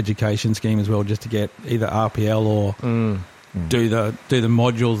education scheme as well, just to get either RPL or do the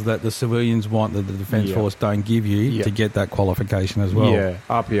modules that the civilians want that the Defence Force don't give you to get that qualification as well. Yeah,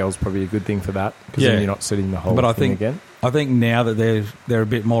 RPL's probably a good thing for that, because then you're not sitting the whole thing again. I think now that they're a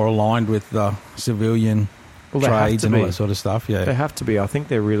bit more aligned with the civilian trades and all that sort of stuff. Yeah, they have to be. I think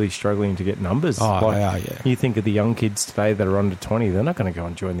they're really struggling to get numbers. Oh, they are. Yeah. You think of the young kids today that are under 20, they're not going to go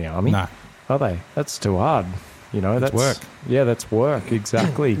and join the army. No, are they? That's too hard. That's work. Yeah, that's work.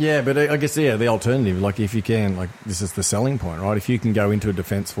 Exactly. Yeah, but I guess the alternative, like if you can, like this is the selling point, right? If you can go into a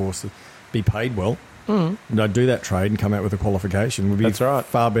defence force, be paid well, do that trade and come out with a qualification would be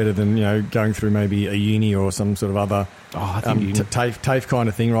far better than going through maybe a uni or some sort of other TAFE kind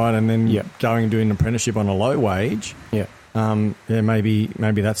of thing, right? And then going and doing an apprenticeship on a low wage. Yeah. Maybe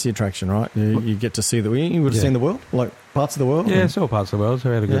that's the attraction, right? You get to see you would have seen the world, like parts of the world. Yeah, saw parts of the world. So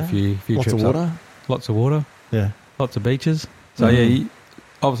we had a good few lots trips. Lots of water. Lots of water. Yeah. Lots of beaches. So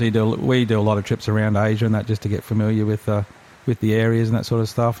obviously we do a lot of trips around Asia and that, just to get familiar with the areas and that sort of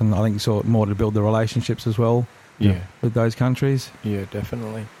stuff. And I think sort of more to build the relationships as well. Yeah. With those countries. Yeah,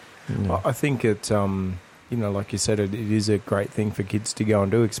 definitely. Yeah. I think it. Like you said, it is a great thing for kids to go and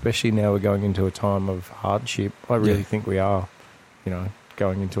do, especially now we're going into a time of hardship. I really think we are,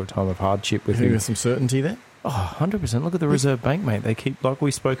 going into a time of hardship with some certainty there. Oh, 100%. Look at the Reserve Bank, mate. They keep, like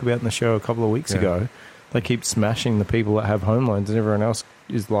we spoke about in the show a couple of weeks ago, they keep smashing the people that have home loans, and everyone else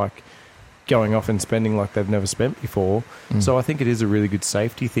is like going off and spending like they've never spent before. So I think it is a really good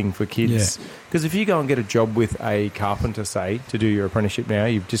safety thing for kids. Because if you go and get a job with a carpenter, say, to do your apprenticeship now,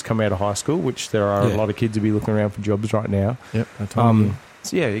 you've just come out of high school, which there are a lot of kids who be looking around for jobs right now. Yep. So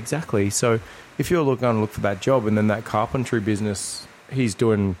yeah, exactly. So if you're going to look for that job, and then that carpentry business, he's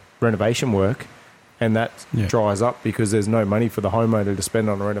doing renovation work, and that dries up because there's no money for the homeowner to spend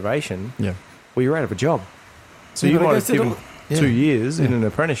on a renovation, well, you're out of a job. So you might have given 2 years in an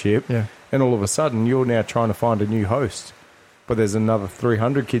apprenticeship, and all of a sudden you're now trying to find a new host. But there's another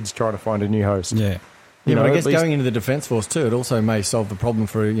 300 kids trying to find a new host. Yeah. But I guess going into the Defence Force too, it also may solve the problem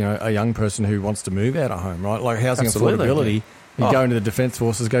for a young person who wants to move out of home, right? Like housing affordability. You go into the Defence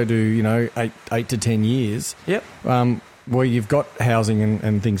Forces, go do 8 to 10 years. Yep. Where you've got housing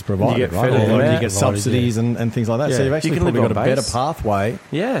and things provided, right? Or you get subsidies and things like that. So you've actually probably got a better pathway.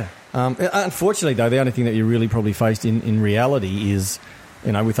 Yeah. Unfortunately, though, the only thing that you really probably faced in reality is,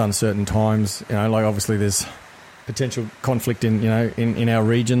 with uncertain times, like obviously there's potential conflict in our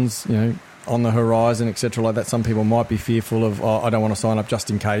regions, on the horizon, etc. like that. Some people might be fearful of, I don't want to sign up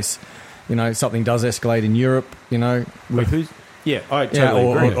just in case, something does escalate in Europe, with I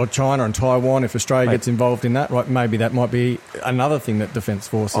totally agree. Or China and Taiwan, if Australia gets involved in that, right? Maybe that might be another thing that Defence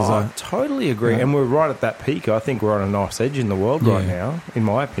Forces are. I totally agree. And we're right at that peak. I think we're on a nice edge in the world right now, in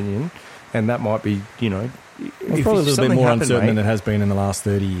my opinion. And that might be, it's probably a little bit more uncertain than it has been in the last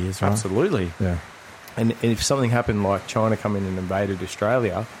 30 years, right? Absolutely. Yeah. And if something happened like China come in and invaded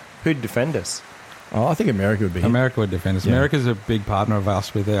Australia, who'd defend us? Oh, I think America would be. America would defend us. America's a big partner of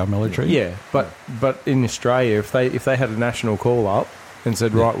us with our military. Yeah, but in Australia, if they had a national call up and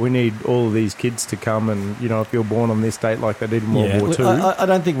said, right, we need all of these kids to come, and if you're born on this date like they did in World War II. I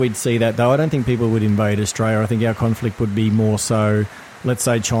don't think we'd see that though. I don't think people would invade Australia. I think our conflict would be more so. Let's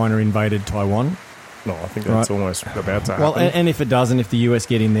say China invaded Taiwan. No, I think that's almost about to happen. Well, and if it does, and if the US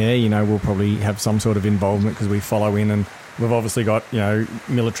get in there, we'll probably have some sort of involvement because we follow in, and we've obviously got,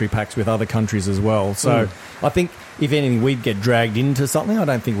 military pacts with other countries as well. So I think, if anything, we'd get dragged into something. I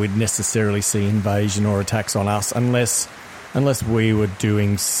don't think we'd necessarily see invasion or attacks on us unless we were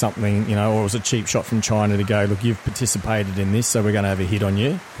doing something, or it was a cheap shot from China to go, look, you've participated in this, so we're going to have a hit on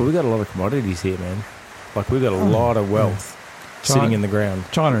you. Well, we've got a lot of commodities here, man. Like, we've got a lot of wealth sitting in the ground.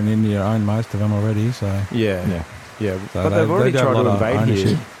 China and India own most of them already, so... Yeah. So but they've already tried to invade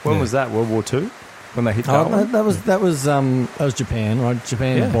here. When was that? World War II? When they hit Darwin? That was Japan, right?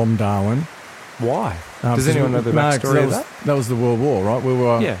 Japan bombed Darwin. Why? Does anyone know the backstory of that? That was the World War, right? We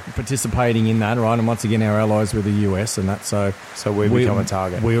were participating in that, right? And once again, our allies were the US, and that so we become a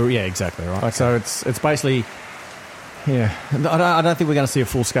target. We were, exactly right. Okay. So it's basically Yeah, I don't think we're going to see a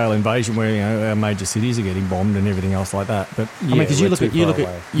full scale invasion where our major cities are getting bombed and everything else like that. But I mean, because you look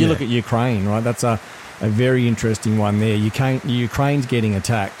at Ukraine, right? That's a very interesting one there. Ukraine's getting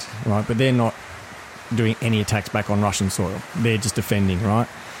attacked, right? But they're not doing any attacks back on Russian soil. They're just defending, right?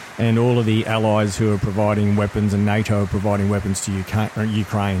 And all of the allies who are providing weapons and NATO are providing weapons to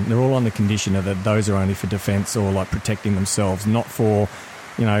Ukraine, they're all on the condition of that those are only for defence or like protecting themselves, not for,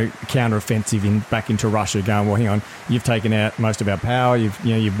 counter-offensive back into Russia going, well, hang on, you've taken out most of our power,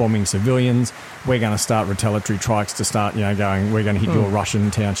 you're bombing civilians, we're going to start retaliatory strikes to start, going, we're going to hit your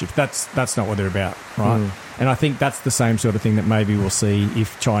Russian township. That's not what they're about, right? And I think that's the same sort of thing that maybe we'll see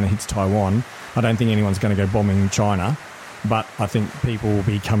if China hits Taiwan. I don't think anyone's going to go bombing China, but I think people will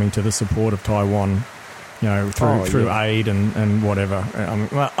be coming to the support of Taiwan, through aid and whatever.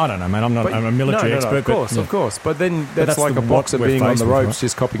 I don't know, man. I'm a military expert. Of course. But then that's like a boxer being on the ropes,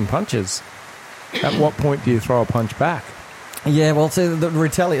 just copping punches. At what point do you throw a punch back? Yeah, well, so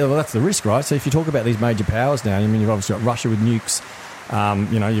that's the risk, right? So if you talk about these major powers now, you've obviously got Russia with nukes,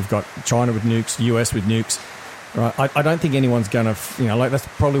 you've got China with nukes, US with nukes, right? I don't think anyone's going to, that's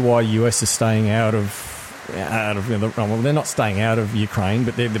probably why US is staying out of they're not staying out of Ukraine,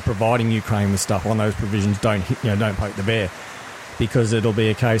 but they're providing Ukraine with stuff on those provisions. Don't poke the bear, because it'll be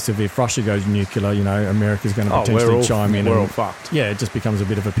a case of if Russia goes nuclear, America's going to potentially chime in. We're all fucked. Yeah, it just becomes a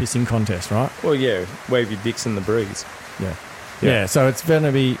bit of a pissing contest, right? Well, yeah, wave your dicks in the breeze. Yeah. So it's going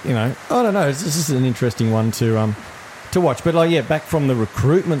to be, I don't know. This is an interesting one to watch. But back from the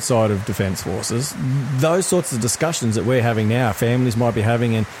recruitment side of Defence Forces, those sorts of discussions that we're having now, families might be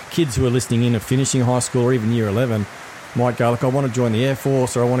having, and kids who are listening in are finishing high school or even year 11 might go, look, I want to join the Air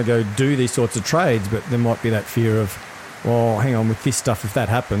Force or I want to go do these sorts of trades, but there might be that fear of, well, hang on, with this stuff, if that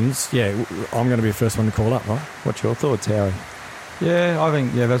happens, I'm going to be the first one to call up, right? What's your thoughts, Howie? Yeah, I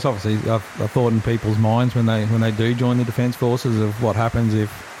think that's obviously a thought in people's minds when they do join the Defence Forces of what happens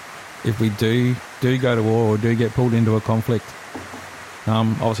if we do go to war or do get pulled into a conflict.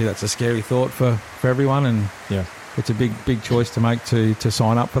 Obviously, that's a scary thought for everyone, and it's a big choice to make to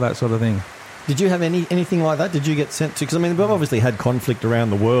sign up for that sort of thing. Did you have anything like that? Did you get sent to? Because we've obviously had conflict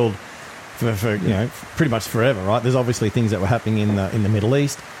around the world for pretty much forever, right? There's obviously things that were happening in the Middle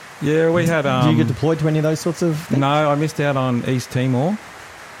East. Yeah, we had. Did you get deployed to any of those sorts of things? No, I missed out on East Timor.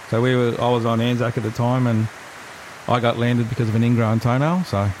 So I was on Anzac at the time, and I got landed because of an ingrown toenail.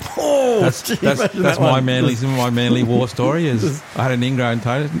 So that's my manly war story. Is I had an ingrown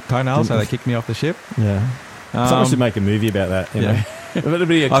toenail, so they kicked me off the ship. Yeah, someone should make a movie about that. You know? It'd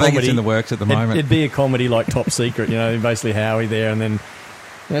be a comedy. I think it's in the works at the moment. It'd be a comedy like Top Secret. Basically Howie there, and then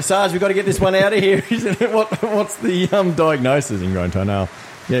Sarge, we've got to get this one out of here. What's the diagnosis? Ingrown toenail.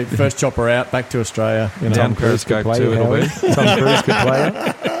 Yeah, first chopper out, back to Australia. Down Periscope too, it'll be. Tom Cruise could play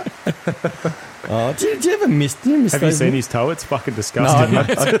it. Oh, did you ever miss? Have you seen his toe? It's fucking disgusting. No,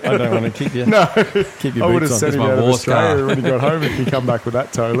 I don't want to kick you. No, keep your I would boots have on. sent him out of Australia when he got home if he come back with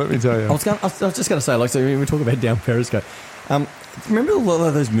that toe. Let me tell you. I was just going to say, so we were talking about Down Periscope. Remember a lot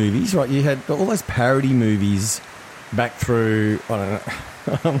of those movies, right? You had all those parody movies back through. I don't know.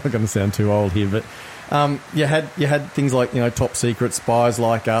 I'm not going to sound too old here, but you had things like Top Secret, Spies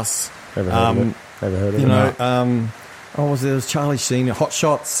Like Us. Never heard of it. There was Charlie Sheen, Hot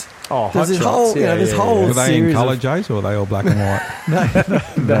Shots. Oh, Hot Shots. This whole were they in colour, Jace, or were they all black and white?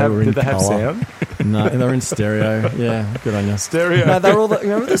 Did they have sound? No, they were in stereo. Yeah, good on you. Stereo. No, they were all.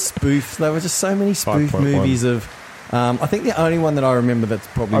 Remember the spoof? There were just so many spoof movies of. I think the only one that I remember that's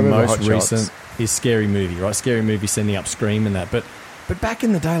probably most recent is Scary Movie, right? Scary Movie sending up Scream and that. But back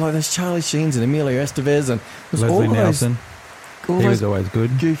in the day, like there's Charlie Sheens and Emilio Estevez and Leslie Nelson. He was always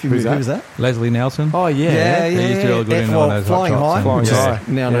good. Goofy movie. Who was that? Leslie Nelson. Oh, yeah. He used to be all good in all those Flying High, Flying High.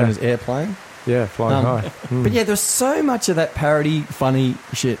 Now known as Airplane. Yeah, Flying High. But yeah, there's so much of that parody, funny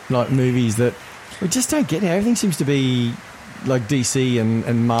shit, like movies that we just don't get now. Everything seems to be like DC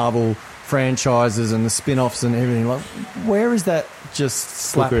and Marvel franchises and the spin-offs and everything. Like, where is that just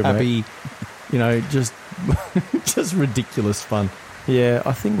slap happy, just ridiculous fun? Yeah,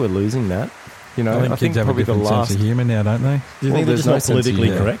 I think we're losing that. I think have probably a different sense of humour now, don't they? Do you think they're just not politically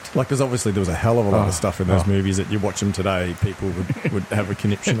correct? Like, because obviously there was a hell of a lot of stuff in those movies that you watch them today, people would have a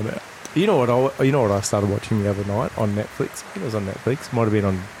conniption about. You know what I started watching the other night on Netflix? I think it was on Netflix. Might have been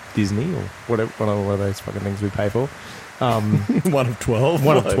on Disney or whatever, one of those fucking things we pay for. One of 12?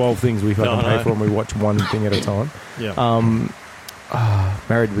 One of 12 things we fucking pay for, and we watch one thing at a time. Yeah.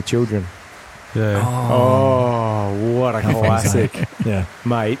 Married with Children. Yeah. Oh, what a classic. Yeah.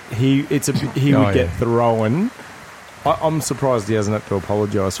 Mate, he would get thrown. I'm surprised he hasn't had to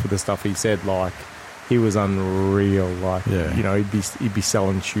apologise for the stuff he said, like he was unreal. Like, Yeah. you know, he'd be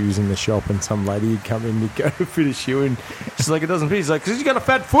selling shoes in the shop, and some lady would come in, he'd go to fit a shoe, and she's like, it doesn't fit. He's like, because you got a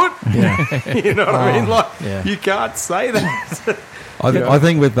fat foot. Yeah. You know what I mean? Like, yeah. you can't say that. I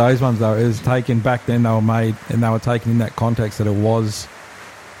think with those ones, though, it was taken back then, they were made, and they were taken in that context that it was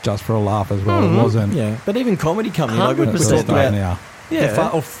just for a laugh as well. It wasn't. Yeah, but even comedy company, like we 100% talked about now.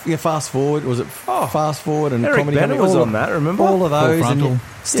 Yeah. Fast Forward, was it Fast Forward and Eric comedy Bennett company? was all on that, remember? all of those. Full And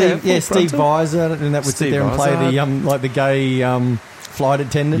Frontal. Steve Visor, and that would sit Steve there and play Visor. the gay flight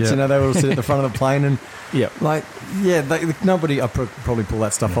attendants. Yeah. You know, they would all sit at the front of the plane and Yep. nobody. I probably pull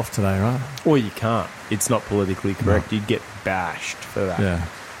that stuff off today, right? Or you can't. It's not politically correct. You'd get bashed for that. Yeah.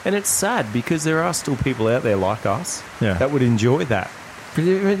 And it's sad because there are still people out there like us Yeah. that would enjoy that.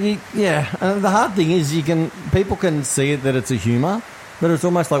 Yeah, and the hard thing is people can see it that it's a humour, but it's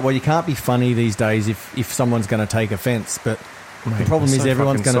almost like, well, you can't be funny these days if someone's going to take offence. But the problem it's is so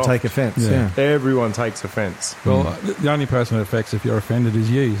everyone's fucking going to soft. take offence. Yeah. Yeah. Everyone takes offence. Well, the only person it affects if you're offended is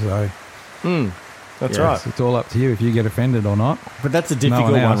you. So That's Yeah. right. it's all up to you if you get offended or not. But that's a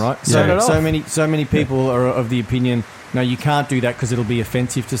difficult one one, else. right? Yeah. So many people are of the opinion, no, you can't do that because it'll be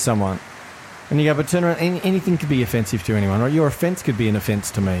offensive to someone. And you go, but turn around, anything could be offensive to anyone, right? Your offence could be an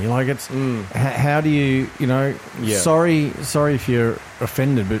offence to me. Like, it's how do you Yeah. sorry if you're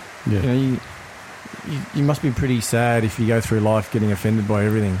offended, but Yeah. you must be pretty sad if you go through life getting offended by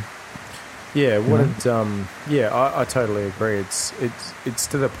everything. Yeah, I totally agree. It's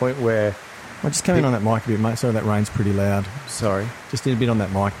to the point where I just came in on that mic a bit, mate. Sorry, that rain's pretty loud. sorry. Just need a bit on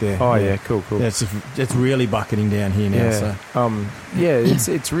that mic there. Oh yeah, cool. Yeah, it's really bucketing down here now. Yeah.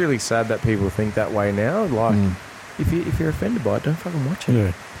 So It's really sad that people think that way now. Like, if you're offended by it, don't fucking watch it.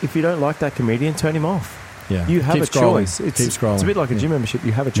 Yeah. If you don't like that comedian, turn him off. yeah, You have Keep a scrolling. choice. Keep scrolling. It's a bit like a gym membership.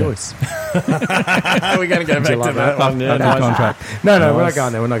 You have a choice. We're going to go back to love that that? one. Yeah, Under nice. contract. No, we're not Nice.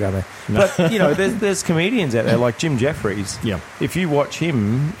 going there. We're not going there. But, you know, there's comedians out there like Jim Jeffries. Yeah. If you watch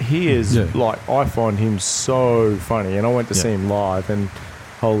him, he is, like, I find him so funny. And I went to see him live, and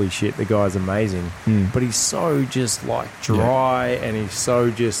holy shit, the guy's amazing. But he's so just, like, dry, and he's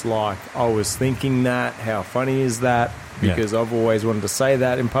so just, like, I was thinking that. How funny is that? Because I've always wanted to say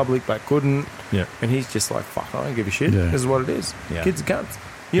that in public, but couldn't. Yeah. And he's just like, fuck, I don't give a shit. Yeah. This is what it is. Yeah. Kids are cunts.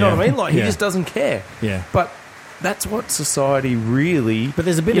 You know what I mean? Like, he just doesn't care. Yeah. But that's what society really... But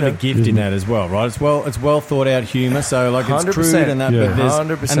there's a bit of a gift in that as well, right? It's well thought out humour, so like it's 100%. crude and that. Yeah. But there's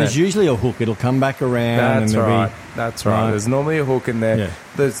 100%. and there's usually a hook. It'll come back around. That's and there'll right. Be, That's right. Right. There's normally a hook in there. Yeah.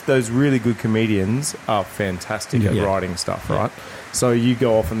 Those really good comedians are fantastic at Yeah. writing stuff, right? So you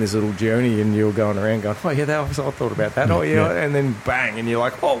go off on this little journey and you're going around going, oh, yeah, that was, I thought about that. Oh, yeah. And then bang, and you're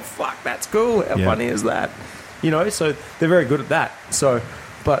like, oh, fuck, that's cool. How funny is that? You know, so they're very good at that. So,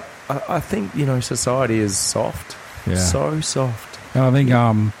 but I think, you know, society is soft. Yeah. So soft. And I think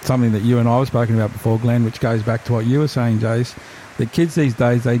something that you and I were speaking about before, Glenn, which goes back to what you were saying, Jace, the kids these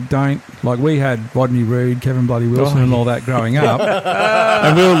days, they don't, like we had Rodney Roode, Kevin Bloody Wilson and all that growing up,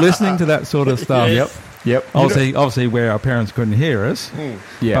 and we were listening to that sort of stuff. Yep. Obviously where our parents couldn't hear us,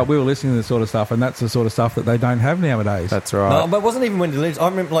 but we were listening to this sort of stuff, and that's the sort of stuff that they don't have nowadays. That's right. No, but it wasn't even when he lives. I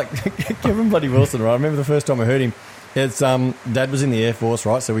remember, like, Kevin Bloody Wilson, right? I remember the first time I heard him. It's Dad was in the Air Force,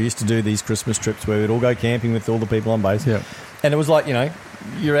 right? So we used to do these Christmas trips where we'd all go camping with all the people on base. Yeah. And it was like, you know,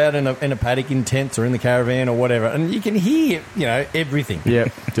 you're out in a paddock in tents or in the caravan or whatever, and you can hear, you know, everything. Yep.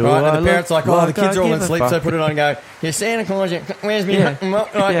 Right? And the parents are like, oh, the kids are all I in give a sleep, fuck. so put it on and go, yeah, Santa Claus, where's me? Yeah.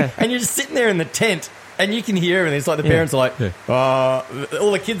 Right? Yeah. And you're just sitting there in the tent. And you can hear everything. It's like the parents are like,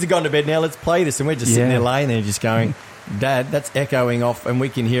 all the kids have gone to bed now, let's play this. And we're just sitting there laying there just going, Dad, that's echoing off and we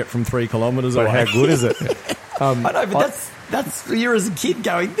can hear it from 3 kilometres away. But how good is it? I know, but that's you're as a kid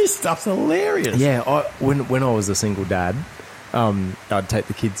going, this stuff's hilarious. Yeah, when I was a single dad, I'd take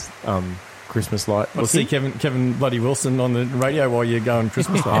the kids Christmas light. I'll see Kevin Bloody Wilson on the radio while you're going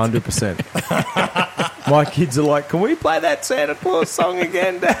Christmas lights. 100%. My kids are like, can we play that Santa Claus song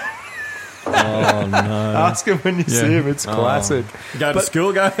again, Dad? Oh, no. Ask him when you see him. It's classic. Go to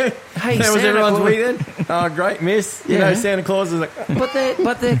school, go, hey, that was Santa everyone's Claus. weekend. Oh, great, miss. You know, Santa Claus is like...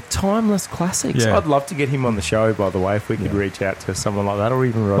 But they're timeless classics. Yeah. I'd love to get him on the show, by the way, if we could reach out to someone like that, or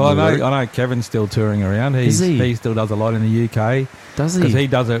even Rodney Well, Roode. I know Kevin's still touring around. Is he? He still does a lot in the UK. Does he? Because he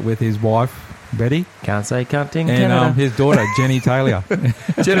does it with his wife, Betty, Can't say cunting. and his daughter, Jenny Taylor.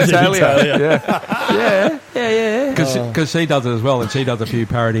 genitalia. Yeah. Because she does it as well, and she does a few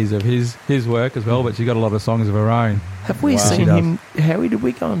parodies of his work as well, but she's got a lot of songs of her own. Have we She seen does. him? Howie, did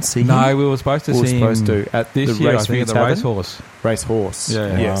we go and see him? No, we were supposed to see him at this the year, I Race think, at the Tavern? Racehorse. Racehorse.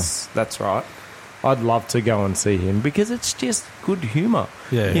 Yeah. Yes, that's right. I'd love to go and see him because it's just good humour.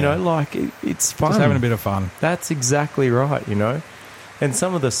 Yeah. You know, like it's fun. Just having a bit of fun. That's exactly right, you know. And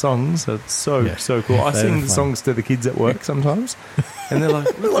some of the songs are so cool. I sing the songs to the kids at work sometimes, and they're like,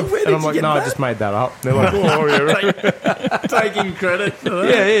 where did and I'm you like, get no, I that? just made that up. They're like, oh, yeah. Taking credit for that.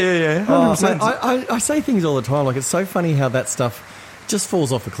 Yeah. Oh, 100%. man, I say things all the time. Like, it's so funny how that stuff just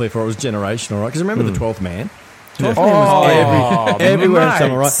falls off a cliff, or it was generational, right? Because remember the 12th Man? 12th Man was everywhere in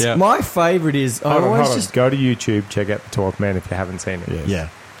summer, right? Yeah. My favourite is... Hold on. Go to YouTube, check out the 12th Man if you haven't seen it. Yeah.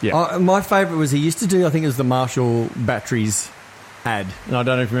 Yeah. My favourite was he used to do, I think it was the Marshall Batteries ad. And I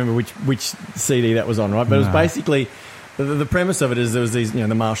don't know if you remember which CD that was on, right? But it was basically... The premise of it is there was these,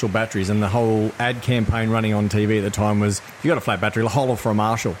 the Marshall batteries, and the whole ad campaign running on TV at the time was, if you got a flat battery, hold it for a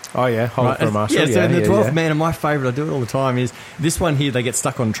Marshall. Oh, yeah, hold it for a Marshall. Yeah, so in the 12th Man, and my favourite, I do it all the time, is this one here, they get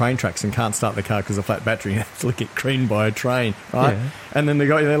stuck on train tracks and can't start the car because of flat battery and actually get creamed by a train, right? Yeah. And then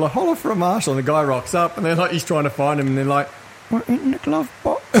they're like, hold it for a Marshall, and the guy rocks up, and they're like, he's trying to find him, and they're like, we're in the glove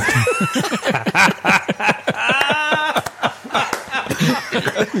box.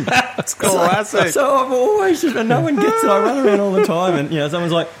 That's classic. So I've always just, and no one gets it. I run around all the time, and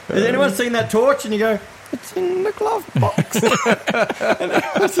someone's like, "Has anyone seen that torch?" And you go, "It's in the glove box." And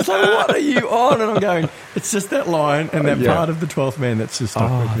I was just like, "What are you on?" And I'm going, "It's just that line and that part of the 12th Man that's just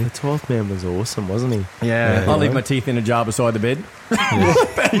stuck with me." The 12th Man was awesome, wasn't he? Yeah, I leave my teeth in a jar beside the bed.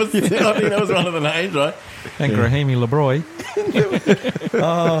 I think that was one of the names, right? And Grahamy LeBroy.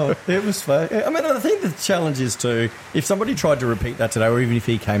 Oh, it was fun. I mean, I think the challenge is too, if somebody tried to repeat that today, or even if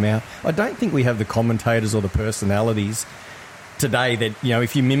he came out, I don't think we have the commentators or the personalities today that,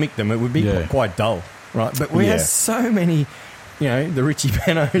 if you mimic them, it would be quite dull, right? But we have so many, the Richie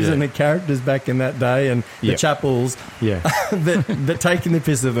Benos and the characters back in that day, and the Chappells, that taking the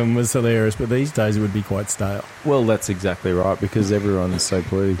piss of them was hilarious, but these days it would be quite stale. Well, that's exactly right, because everyone is so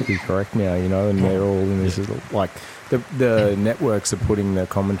politically correct now, and they're all in this little, like, the networks are putting the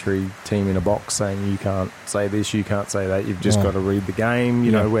commentary team in a box saying you can't say this, you can't say that, you've just got to read the game,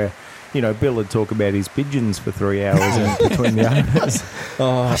 you know, where... Bill would talk about his pigeons for 3 hours in between the owners.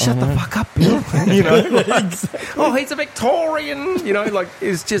 Shut the fuck up, Bill. He's a Victorian.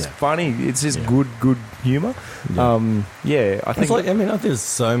 It's just funny. It's just good humour. I think... there's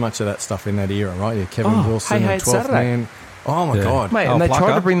so much of that stuff in that era, right? Yeah, Kevin Wilson, Hey, 12th Saturday. Man. Oh, my God. Mate, and they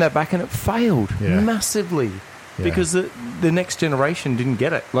tried to bring that back and it failed massively. Yeah. Because the next generation didn't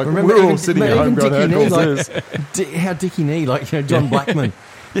get it. Like, Remember, we're all sitting at home going, how Dickie Nee, John Blackman.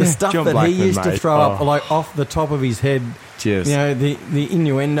 The stuff John that Blackman, he used to mate. throw up, like, off the top of his head. Cheers. The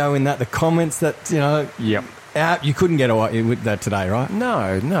innuendo in that, the comments that, Yep. out, you couldn't get away with that today, right? No,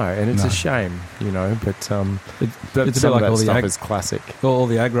 and it's a shame, but It's some a of bit like that all the stuff is classic. all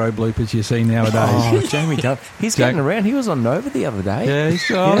the aggro bloopers you see nowadays. Oh, Jamie Duff. He's getting around. He was on Nova the other day. Yeah, he's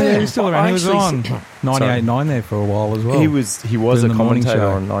still around. He was on Sorry. 98.9 there for a while as well. He was a Doing the morning commentator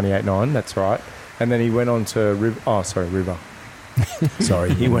show. on 98.9, that's right. And then he went on to River.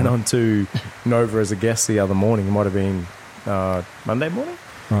 Sorry, he went on to Nova as a guest the other morning. It might have been Monday morning.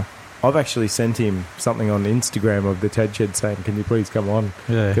 Right. I've actually sent him something on Instagram of the Tad Shed saying, "Can you please come on?"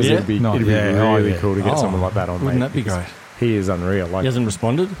 Yeah. Because it'd be really cool to get Oh, someone like that on. wouldn't mate, that be because great? He is unreal. He hasn't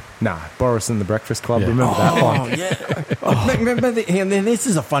responded? Nah, Boris and the Breakfast Club. Yeah. Remember that one? Yeah. Remember, and then this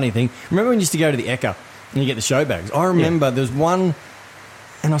is a funny thing. Remember when you used to go to the Ekka and you get the show bags? I remember there's one,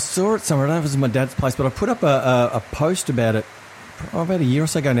 and I saw it somewhere. I don't know if it was my dad's place, but I put up a post about it about a year or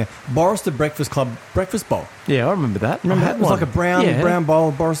so ago now. Boris the Breakfast Club breakfast bowl. Yeah, I remember that. Remember that? It was like a brown bowl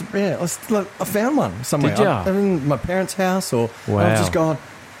of Boris. Yeah, I found one somewhere. Did ya? In my parents' house, or Wow. I've just gone,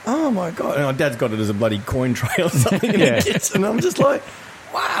 oh my God. And my dad's got it as a bloody coin tray or something in the kitchen. I'm just like,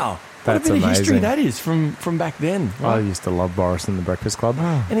 wow. That's what a bit of history amazing. that is from back then. I used to love Boris and the Breakfast Club.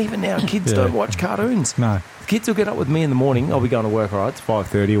 Oh. And even now, kids Yeah. don't watch cartoons. No. The kids will get up with me in the morning. I'll be going to work, all right, it's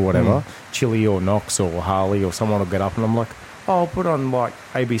 5:30 or whatever. Chili or Knox or Harley or someone will get up and I'm like, I'll put on, like,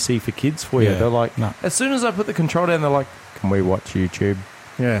 ABC for kids for you. Yeah. They're like, No. as soon as I put the control down, they're like, can we watch YouTube?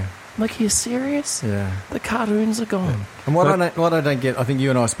 Yeah. I'm like, are you serious? Yeah. The cartoons are gone. And what I don't get, I think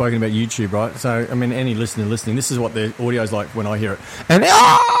you and I have spoken about YouTube, right? So, I mean, any listener listening, this is what the audio's like when I hear it. And, and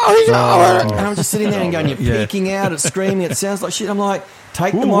I'm just sitting there and going, you're peeking out, it's screaming, it sounds like shit. I'm like,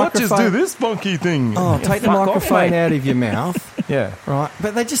 take the microphone. Just do this funky thing. Oh, take the Fuck off, microphone mate. out of your mouth. Yeah. Right.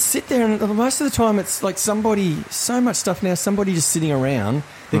 But they just sit there, and most of the time it's like somebody, so much stuff now, somebody just sitting around.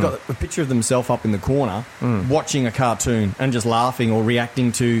 They've got a picture of themselves up in the corner watching a cartoon and just laughing or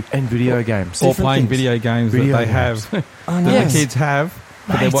reacting to... And video games. Or different playing things. video games that they have, that the kids have,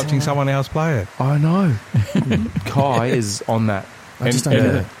 but they're watching someone else play it. I know. Kai is on that. I just don't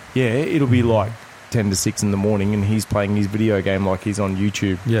get it. Yeah, it'll be like 10 to 6 in the morning and he's playing his video game like he's on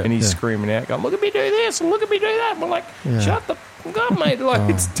YouTube. Yeah, and he's yeah. screaming out, going, look at me do this and look at me do that. And we're like, shut the fuck up, mate. Like,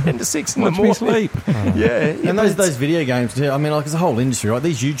 it's 10 to 6 in the Watch morning. me sleep. Yeah. And those video games too. I mean, like, it's a whole industry, right?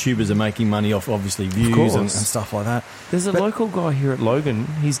 These YouTubers are making money off obviously views and stuff like that. There's a local guy here at Logan.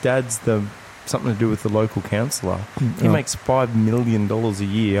 His dad's something to do with the local councillor. He makes $5 million a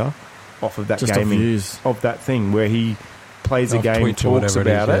year off of that Just gaming, off views. of that thing where he plays a Off game, Twitch or talks whatever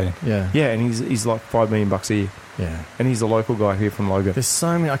it about is, it. Yeah. Yeah, and he's like $5 million a year. Yeah. And he's a local guy here from Logan. There's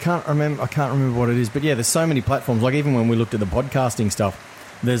so many. I can't remember what it is, but yeah, there's so many platforms. Like even when we looked at the podcasting stuff,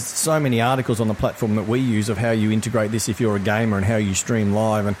 there's so many articles on the platform that we use of how you integrate this if you're a gamer and how you stream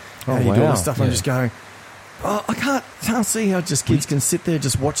live and how you do all this stuff. And I'm just going, I can't see how just kids can sit there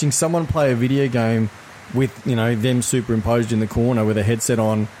just watching someone play a video game with, you know, them superimposed in the corner with a headset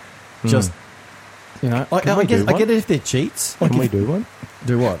on, just, you know, I get it if they're cheats. Can we do one?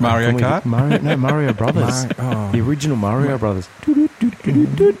 Do what? Mario Kart? Mario Brothers. The original Mario Brothers.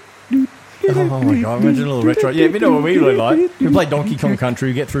 Oh my god! Imagine a little retro. Yeah, you know what we really like? We play Donkey Kong Country.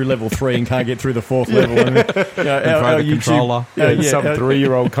 We get through level 3 and can't get through the 4th level. I mean, you know, our YouTube, controller. Some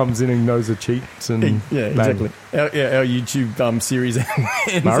 3-year-old comes in and knows the cheats and yeah, exactly. Our YouTube series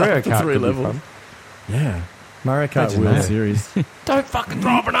ends Mario after Kart 3 could be levels. fun. Yeah, Mario Kart Imagine World that. Series. Don't fucking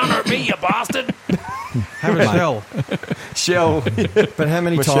throw a banana at me, you bastard! Have a shell. Shell. But how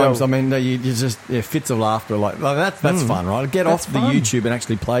many Michelle. times? I mean, you just fits of laughter. Like that's fun, right? Get off the fun. YouTube and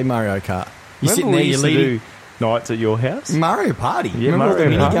actually play Mario Kart. You're sitting Remember there, we you're used to leading do nights at your house? Mario Party. Yeah, Remember all the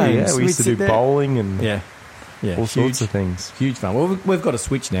Mario Party. mini-games? Yeah, we used to We'd do sit there. bowling and Yeah, all sorts of things. Huge fun. Well, we've got a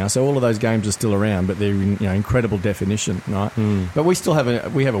Switch now, so all of those games are still around, but they're in incredible definition, right? But we still have a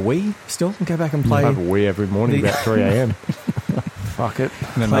Wii still. We'll go back and play I have a Wii every morning about 3 a.m. Fuck it.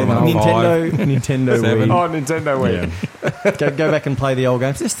 And then play another one, Nintendo 7. Wii. Oh, Nintendo Wii. Yeah. go back and play the old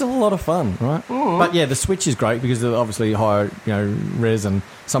games. They're still a lot of fun, right? But yeah, the Switch is great because they're obviously higher, res and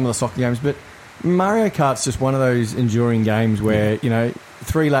some of the soccer games. But Mario Kart's just one of those enduring games where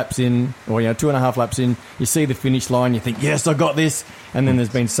 3 laps in, or 2.5 laps in, you see the finish line, you think, yes, I got this, and then there's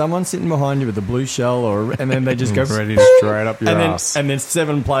been someone sitting behind you with a blue shell, and then they just go Ready Straight up your ass. and then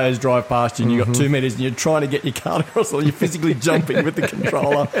 7 players drive past you, and you've got 2 meters, and you're trying to get your cart across, or you're physically jumping with the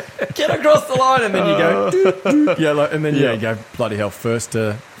controller, get across the line, and then you go, and then you go, bloody hell, first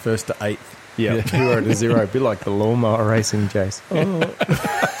to 8th. Yeah, 0 to 0. A bit like the lawnmower racing, Jace.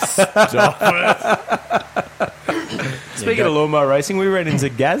 Speaking of lawnmower racing, we ran into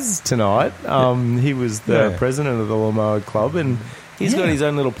Gaz tonight. He was the president of the Lawnmower Club, and he's got his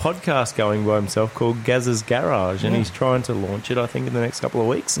own little podcast going by himself called Gaz's Garage, and he's trying to launch it, I think, in the next couple of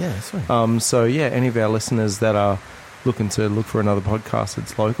weeks. Yeah, sweet. So, any of our listeners that are looking to look for another podcast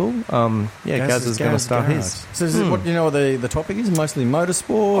that's local, Gaz is going to start his. So is it, what do you know what the topic is? Mostly motorsport?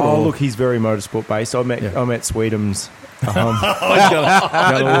 Oh, or? look, he's very motorsport based. I met Sweetums.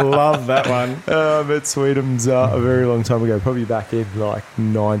 Gonna love that one. I met Sweetums a very long time ago, probably back in like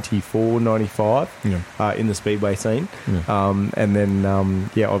 94, 95, in the speedway scene. And then,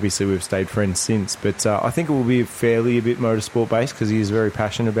 obviously we've stayed friends since. But I think it will be a bit motorsport based because he is very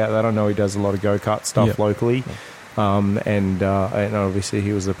passionate about that. I know he does a lot of go-kart stuff locally. And obviously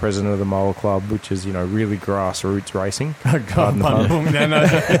he was the president of the Mower Club, which is, really grassroots racing.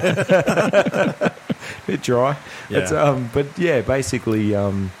 Bit dry. Yeah. Basically,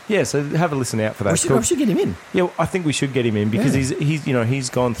 so have a listen out for that. We should get him in. Yeah, I think we should get him in because he's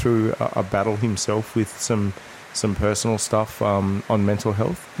gone through a battle himself with some personal stuff on mental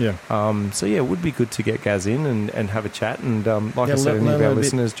health. Yeah. It would be good to get Gaz in and have a chat. And I said, any of our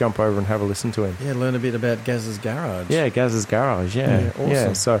listeners, jump over and have a listen to him. Yeah, learn a bit about Gaz's Garage. Yeah, Gaz's Garage. Yeah, awesome.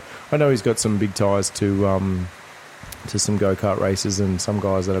 Yeah. So I know he's got some big ties to some go-kart races and some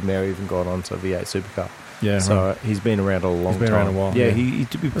guys that have now even gone on to V8 Supercar. Yeah, so he's been around a long time. He's been around a while. Yeah, he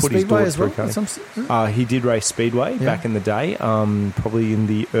put his door through. He did race Speedway back in the day, probably in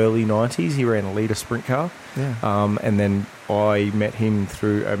the early 90s. He ran a Leader sprint car. Yeah. And then I met him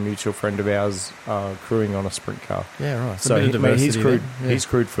through a mutual friend of ours crewing on a sprint car. Yeah, right. So he's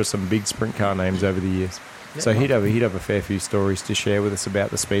crewed for some big sprint car names over the years. Yeah, so he'd have a fair few stories to share with us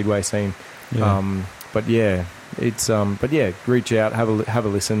about the Speedway scene. Yeah. Reach out, have a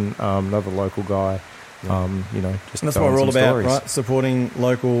listen. Another local guy. And that's what we're all about, right? Supporting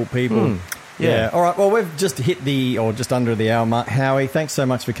local people. Yeah. All right. Well, we've just hit just under the hour mark. Howie, thanks so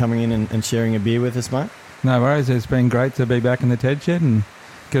much for coming in and sharing a beer with us, mate. No worries. It's been great to be back in the TED shed and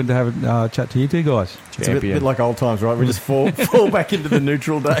good to have a chat to you two guys. It's a bit like old times, right? We just fall back into the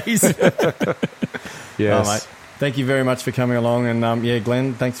neutral days. Yes. Oh, mate. thank you very much for coming along. And,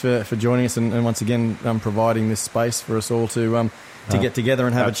 Glenn, thanks for joining us and once again providing this space for us all to get together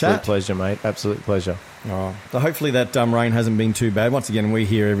and have a chat. Absolute pleasure, mate. Absolute pleasure. Oh, so hopefully that rain hasn't been too bad. Once again, we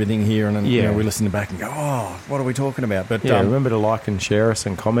hear everything here and we listen back and go, oh, what are we talking about? But remember to like and share us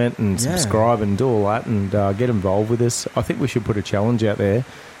and comment and subscribe and do all that and get involved with us. I think we should put a challenge out there,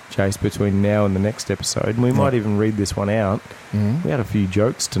 Chase, between now and the next episode. And we might even read this one out. We had a few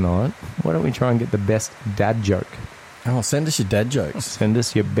jokes tonight. Why don't we try and get the best dad joke? Oh, send us your dad jokes. Send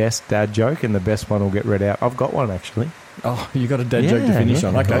us your best dad joke and the best one will get read out. I've got one, actually. Oh, you got a dad joke to finish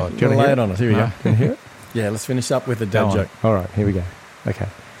on. Okay, do you want to lay it on us. Here we go. Can you hear it? Yeah, let's finish up with a dad joke. All right, here we go. Okay.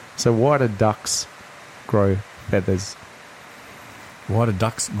 So why do ducks grow feathers? Why do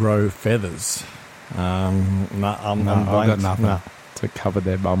ducks grow feathers? I've got nothing. Nah. To cover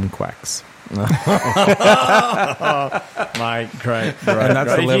their bum quacks. Mate, great. And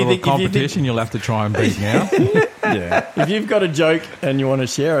that's the level of competition you'll have to try and beat now. Yeah. If you've got a joke and you want to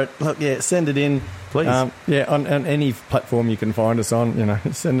share it, look, send it in. Please. On any platform you can find us on,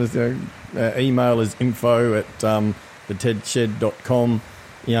 send us email is info@thetedshed.com,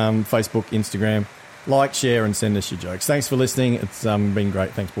 Facebook, Instagram. Like, share, and send us your jokes. Thanks for listening. It's been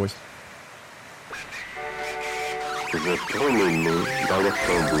great. Thanks, boys. The prominent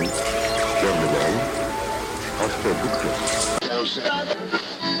director of the German, Oscar Buchler.